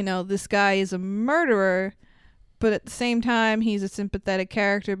 this guy is a murderer, but at the same time, he's a sympathetic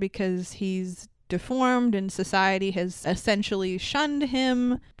character because he's deformed and society has essentially shunned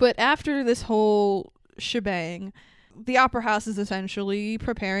him. But after this whole shebang, the opera house is essentially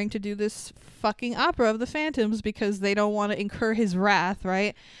preparing to do this fucking opera of the Phantoms because they don't want to incur his wrath,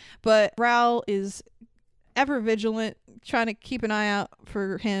 right? But Raoul is ever vigilant, trying to keep an eye out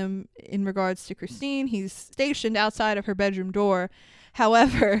for him in regards to Christine. He's stationed outside of her bedroom door.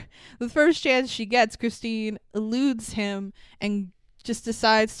 However, the first chance she gets, Christine eludes him and just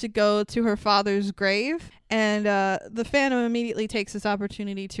decides to go to her father's grave. And the Phantom immediately takes this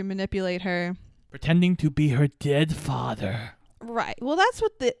opportunity to manipulate her, pretending to be her dead father. Right. Well, that's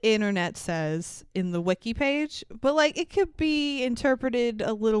what the internet says in the wiki page. But, it could be interpreted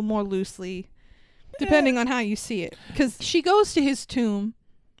a little more loosely, depending on how you see it. Because she goes to his tomb,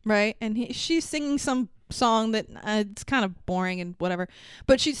 right? And she's singing some song that it's kind of boring and whatever.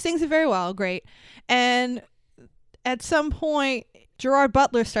 But she sings it very well. Great. And at some point, Gerard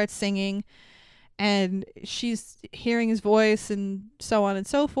Butler starts singing. And she's hearing his voice and so on and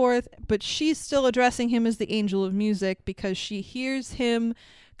so forth. But she's still addressing him as the angel of music because she hears him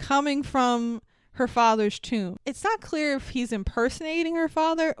coming from her father's tomb. It's not clear if he's impersonating her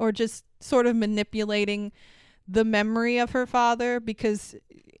father or just sort of manipulating the memory of her father, because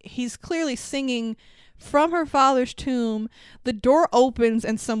he's clearly singing from her father's tomb. The door opens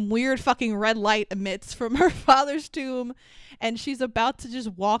and some weird fucking red light emits from her father's tomb. And she's about to just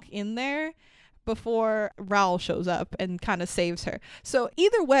walk in there before Raoul shows up and kind of saves her. So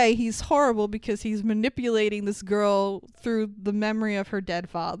either way, he's horrible because he's manipulating this girl through the memory of her dead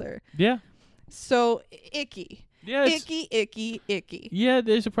father. Yeah. So icky. Yeah, Icky. Yeah,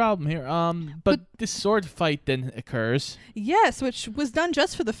 there's a problem here. But this sword fight then occurs. Yes, which was done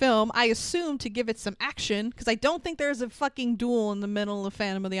just for the film, I assume, to give it some action, because I don't think there's a fucking duel in the middle of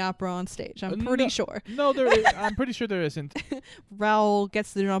Phantom of the Opera on stage. I'm pretty sure. No, there is. I'm pretty sure there isn't. Raoul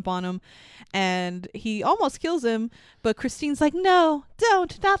gets the jump on him, and he almost kills him, but Christine's like, no,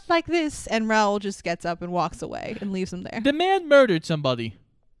 don't, not like this, and Raoul just gets up and walks away and leaves him there. The man murdered somebody.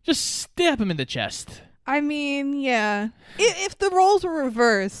 Just stab him in the chest. I mean, yeah. If the roles were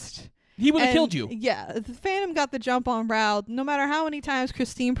reversed, he would have killed you. Yeah, if the Phantom got the jump on Raoul, no matter how many times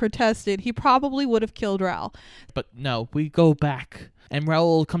Christine protested, he probably would have killed Raoul. But no, we go back, and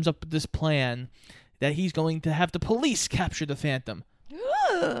Raoul comes up with this plan that he's going to have the police capture the Phantom.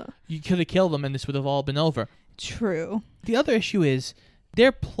 You could have killed them, and this would have all been over. True. The other issue is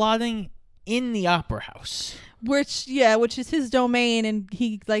they're plotting in the opera house. Which is his domain, and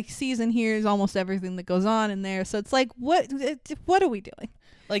he sees and hears almost everything that goes on in there. So it's like, what are we doing?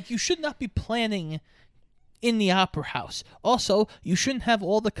 You should not be planning in the opera house. Also, you shouldn't have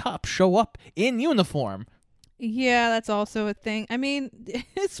all the cops show up in uniform. Yeah, that's also a thing. I mean,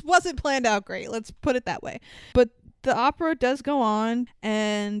 this wasn't planned out great. Let's put it that way. But the opera does go on,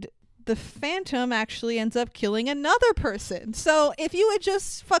 and the Phantom actually ends up killing another person. So if you had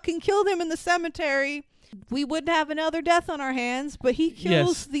just fucking killed him in the cemetery, we wouldn't have another death on our hands. But he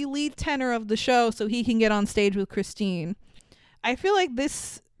kills the lead tenor of the show so he can get on stage with Christine. I feel like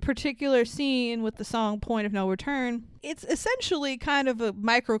this particular scene with the song Point of No Return, it's essentially kind of a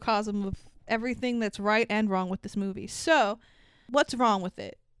microcosm of everything that's right and wrong with this movie. So what's wrong with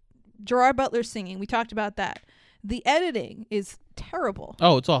it? Gerard Butler singing, we talked about that. The editing is terrible.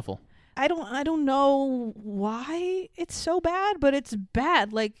 Oh, it's awful. I don't know why it's so bad, but it's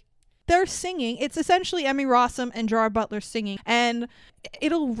bad. They're singing. It's essentially Emmy Rossum and Gerard Butler singing, and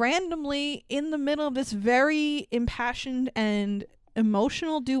it'll randomly, in the middle of this very impassioned and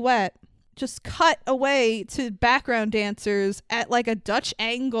emotional duet, just cut away to background dancers at a Dutch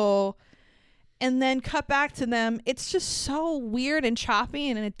angle and then cut back to them. It's just so weird and choppy,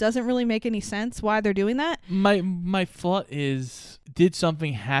 and it doesn't really make any sense why they're doing that. My thought is, did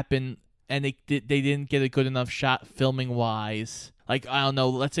something happen and they didn't get a good enough shot filming wise? I don't know,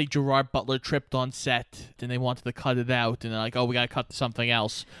 let's say Gerard Butler tripped on set, then they wanted to cut it out, and they're like, oh, we gotta cut to something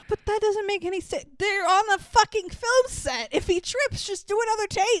else. But that doesn't make any sense. They're on a fucking film set. If he trips, just do another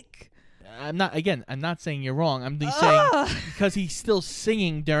take. I'm not saying you're wrong. I'm just saying because he's still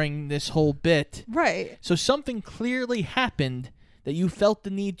singing during this whole bit. Right. So something clearly happened that you felt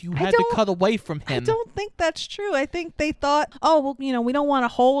the need, you had to cut away from him. I don't think that's true. I think they thought, oh, well, we don't want to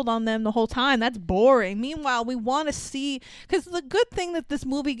hold on them the whole time. That's boring. Meanwhile, we want to see, because the good thing that this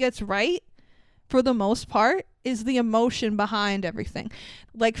movie gets right, for the most part, is the emotion behind everything.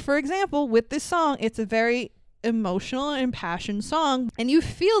 Like, for example, with this song, it's a very emotional and impassioned song, and you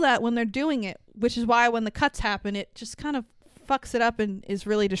feel that when they're doing it, which is why when the cuts happen, it just kind of fucks it up and is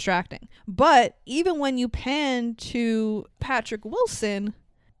really distracting. But even when you pan to Patrick Wilson,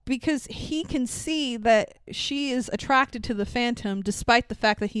 because he can see that she is attracted to the Phantom despite the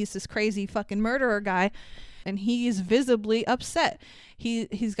fact that he's this crazy fucking murderer guy, and he is visibly upset.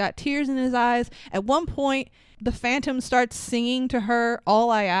 He's got tears in his eyes. At one point, the Phantom starts singing to her, "All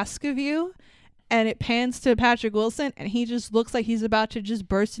I Ask of You," and it pans to Patrick Wilson, and he just looks like he's about to just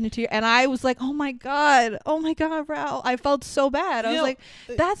burst into tears. And I was like, oh my God, Raul. I felt so bad. I was like,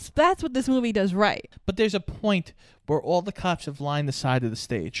 that's what this movie does right. But there's a point where all the cops have lined the side of the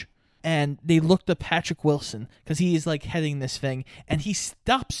stage, and they looked at Patrick Wilson, because he is like heading this thing, and he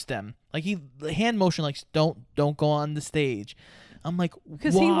stops them. Like, he hand motion, like, don't go on the stage. I'm like, why?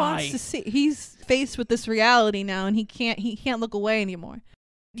 Because he wants to see. He's faced with this reality now, and he can't look away anymore.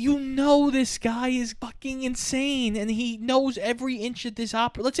 You know this guy is fucking insane, and he knows every inch of this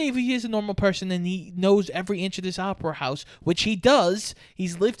opera. Let's say if he is a normal person and he knows every inch of this opera house, which he does.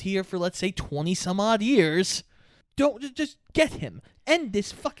 He's lived here for, let's say, 20 some odd years. Don't just get him. End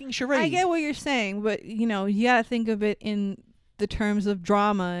this fucking charade. I get what you're saying, but you gotta think of it in the terms of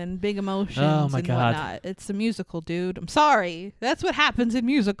drama and big emotions and whatnot. It's a musical, dude. I'm sorry. That's what happens in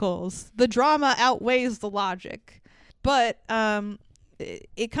musicals. The drama outweighs the logic. But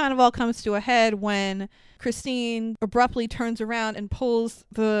it kind of all comes to a head when Christine abruptly turns around and pulls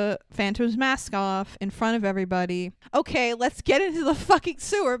the Phantom's mask off in front of everybody. Okay, let's get into the fucking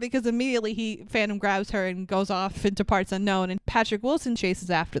sewer, because immediately Phantom grabs her and goes off into parts unknown, and Patrick Wilson chases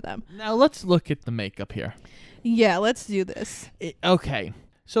after them. Now let's look at the makeup here. Yeah, let's do this. Okay.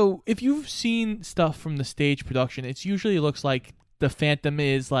 So if you've seen stuff from the stage production, it usually looks like the Phantom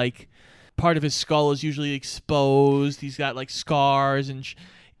is like part of his skull is usually exposed. He's got like scars and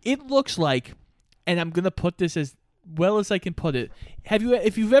it looks like, and I'm going to put this as well as I can put it.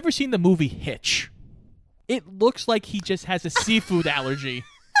 If you've ever seen the movie Hitch, it looks like he just has a seafood allergy.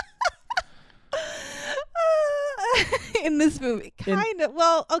 In this movie. Kind of.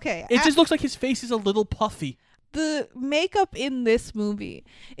 Well, okay. It just looks like his face is a little puffy. The makeup in this movie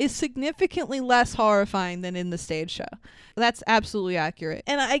is significantly less horrifying than in the stage show. That's absolutely accurate.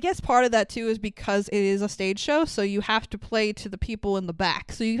 And I guess part of that, too, is because it is a stage show, so you have to play to the people in the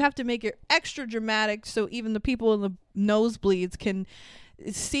back. So you have to make it extra dramatic so even the people in the nosebleeds can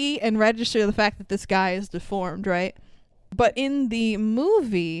see and register the fact that this guy is deformed, right? But in the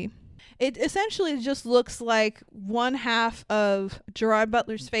movie, it essentially just looks like one half of Gerard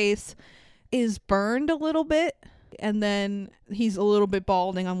Butler's face is burned a little bit, and then he's a little bit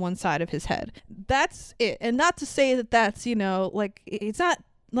balding on one side of his head. That's it. And not to say that that's, like, it's not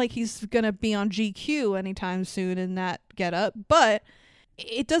like he's gonna be on GQ anytime soon in that getup, but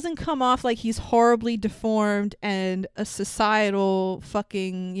it doesn't come off like he's horribly deformed and a societal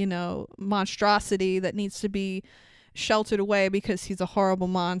fucking, monstrosity that needs to be sheltered away because he's a horrible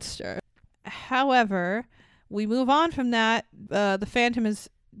monster. However, we move on from that. The Phantom has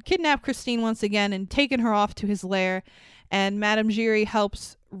kidnapped Christine once again and taken her off to his lair, and Madame Giry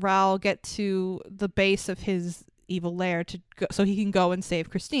helps Raul get to the base of his evil lair so he can go and save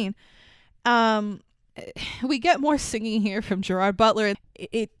Christine. We get more singing here from Gerard Butler.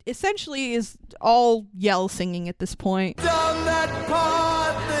 It essentially is all yell singing at this point. Down that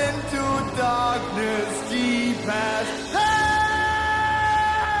path into darkness deep as hell.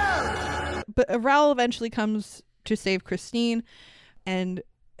 But Raul eventually comes to save Christine, and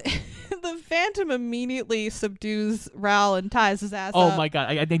the Phantom immediately subdues Raul and ties his ass up. Oh my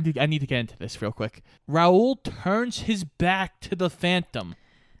God, I need to get into this real quick. Raul turns his back to the Phantom.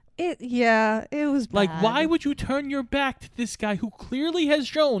 It was bad. Like, why would you turn your back to this guy who clearly has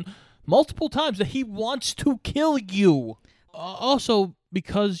shown multiple times that he wants to kill you? Also,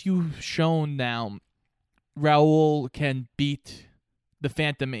 because you've shown now Raul can beat the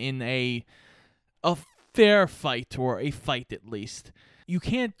Phantom in a fair fight, or a fight at least, you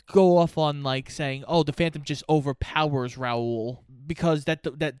can't go off on like saying, oh, the Phantom just overpowers Raul, because that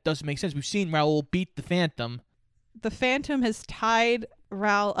doesn't make sense. We've seen Raul beat the Phantom. The Phantom has tied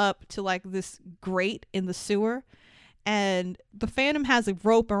Raul up to like this grate in the sewer, and the Phantom has a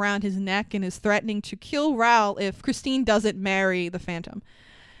rope around his neck and is threatening to kill Raul if Christine doesn't marry the Phantom.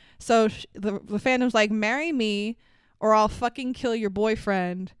 So the Phantom's like, marry me or I'll fucking kill your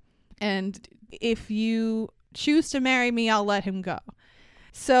boyfriend. And if you choose to marry me, I'll let him go.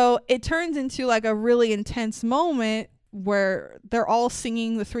 So it turns into like a really intense moment where they're all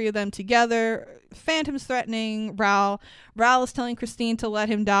singing, the three of them together. Phantom's threatening Raoul. Raoul is telling Christine to let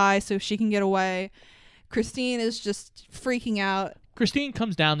him die so she can get away. Christine is just freaking out. Christine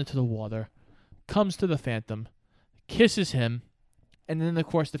comes down into the water, comes to the Phantom, kisses him, and then, of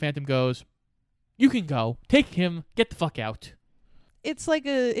course, the Phantom goes, you can go. Take him. Get the fuck out. It's like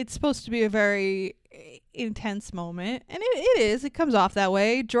it's supposed to be a very intense moment, and it is. It comes off that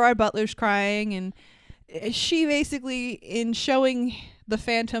way. Gerard Butler's crying, and she basically, in showing the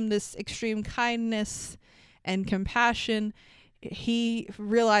Phantom this extreme kindness and compassion, he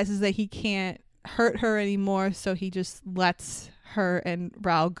realizes that he can't hurt her anymore, so he just lets her and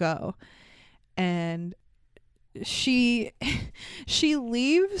Raoul go. And she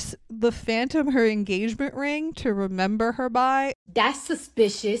leaves the Phantom her engagement ring to remember her by. That's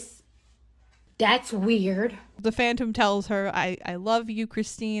suspicious. That's weird. The Phantom tells her, I love you,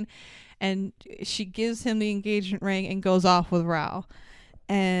 Christine, and she gives him the engagement ring and goes off with Raoul.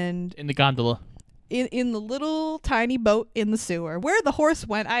 And in the gondola. In the little tiny boat in the sewer. Where the horse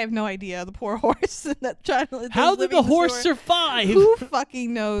went, I have no idea. The poor horse. How did the horse survive? Who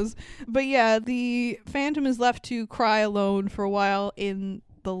fucking knows? But yeah, the Phantom is left to cry alone for a while in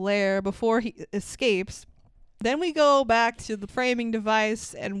the lair before he escapes. Then we go back to the framing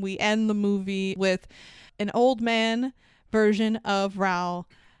device and we end the movie with an old man version of Raoul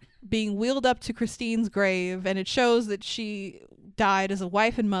being wheeled up to Christine's grave, and it shows that she died as a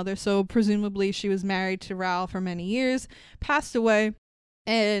wife and mother, so presumably she was married to Raoul for many years, passed away,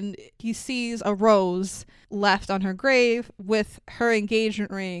 and he sees a rose left on her grave with her engagement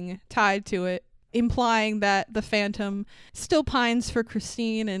ring tied to it, implying that the Phantom still pines for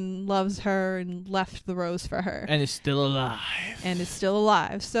Christine and loves her and left the rose for her. And is still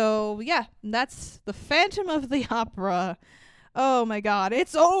alive. So yeah, that's the Phantom of the Opera. Oh my God,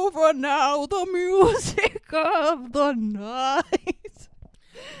 it's over now, the music of the night.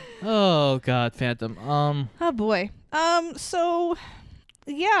 Oh God, Phantom. Oh boy. So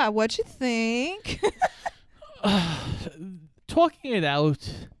yeah, what'd you think? Talking it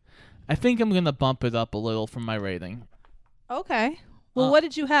out, I think I'm gonna bump it up a little from my rating. Okay. Well, what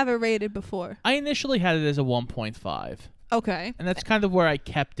did you have it rated before? I initially had it as a 1.5. Okay. And that's kind of where I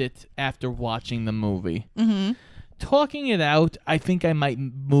kept it after watching the movie. Mm-hmm. Talking it out, I think I might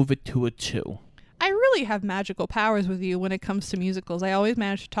move it to a 2. I really have magical powers with you when it comes to musicals. I always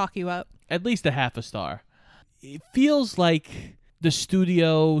manage to talk you up. At least a half a star. It feels like the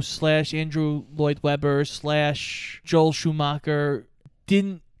studio / Andrew Lloyd Webber / Joel Schumacher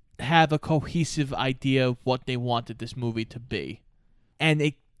didn't have a cohesive idea of what they wanted this movie to be. And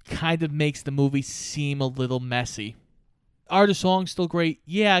it kind of makes the movie seem a little messy. Are the songs still great?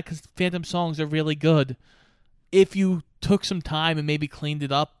 Yeah, because Phantom songs are really good. If you took some time and maybe cleaned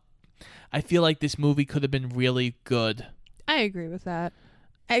it up, I feel like this movie could have been really good. I agree with that.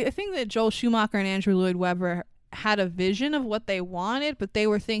 I think that Joel Schumacher and Andrew Lloyd Webber had a vision of what they wanted, but they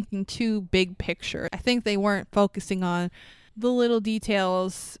were thinking too big picture. I think they weren't focusing on the little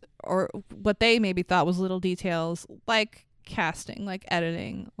details, or what they maybe thought was little details, like casting, like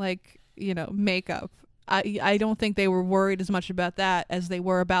editing, like, makeup. I don't think they were worried as much about that as they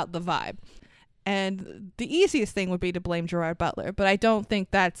were about the vibe. And the easiest thing would be to blame Gerard Butler, but I don't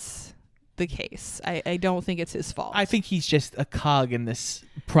think that's the case. I don't think it's his fault. I think he's just a cog in this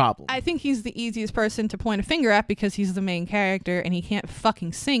problem. I think he's the easiest person to point a finger at because he's the main character and he can't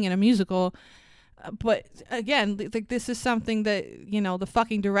fucking sing in a musical. But again, like, this is something that, the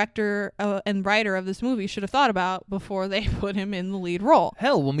fucking director and writer of this movie should have thought about before they put him in the lead role.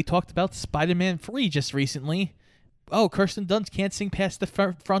 Hell, when we talked about Spider-Man 3 just recently, Kirsten Dunst can't sing past the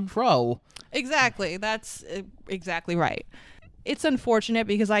front row. Exactly. That's exactly right. It's unfortunate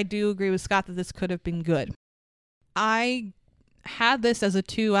because I do agree with Scott that this could have been good. I had this as a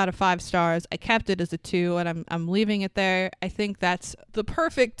 2 out of 5 stars. I kept it as a 2, and I'm leaving it there. I think that's the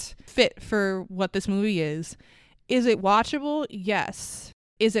perfect fit for what this movie is. Is it watchable? Yes.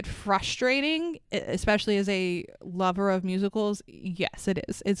 Is it frustrating, especially as a lover of musicals? Yes, it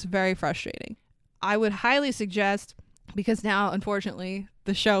is. It's very frustrating. I would highly suggest, because now, unfortunately,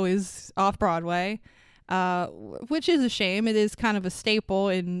 the show is off Broadway, which is a shame. It is kind of a staple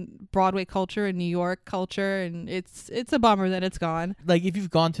in Broadway culture and New York culture, and it's a bummer that it's gone. Like, if you've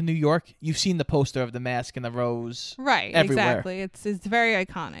gone to New York, you've seen the poster of the Mask and the Rose. Right, everywhere. Exactly. It's very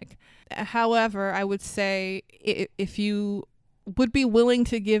iconic. However, I would say if you would be willing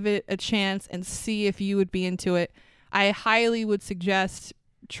to give it a chance and see if you would be into it, I highly would suggest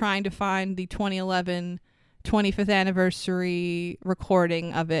trying to find the 2011 25th anniversary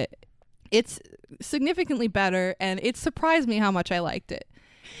recording of it. It's significantly better, and it surprised me how much I liked it.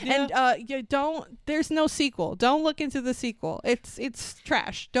 Yeah. And there's no sequel. Don't look into the sequel. It's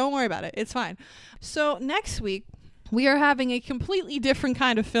trash. Don't worry about it. It's fine. So next week we are having a completely different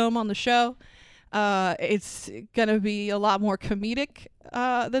kind of film on the show. It's gonna be a lot more comedic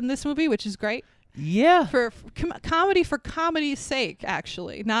than this movie, which is great. Yeah. For comedy for comedy's sake,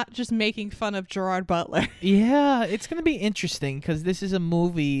 actually, not just making fun of Gerard Butler. Yeah, it's going to be interesting because this is a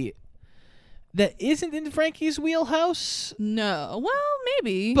movie that isn't in Frankie's wheelhouse, No, well,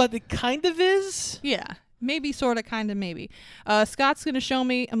 maybe, but it kind of is. yeah, maybe, sort of, kind of, maybe. Scott's gonna show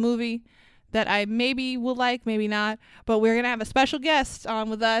me a movie that I maybe will like, maybe not, but we're gonna have a special guest on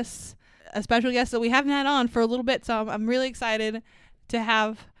with us, a special guest that we haven't had on for a little bit, so I'm really excited to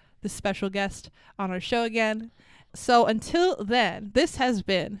have this special guest on our show again. So until then, this has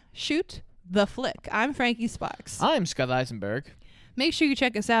been Shoot the Flick. I'm Frankie Sparks. I'm Scott Eisenberg. Make sure you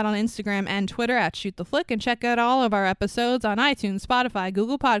check us out on Instagram and Twitter at Shoot the Flick, and check out all of our episodes on iTunes, Spotify,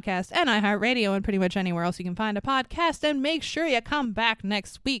 Google Podcasts, and iHeartRadio, and pretty much anywhere else you can find a podcast. And make sure you come back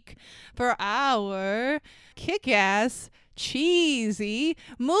next week for our kick-ass, cheesy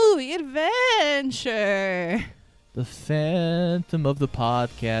movie adventure. The Phantom of the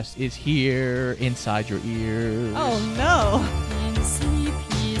Podcast is here inside your ears. Oh no.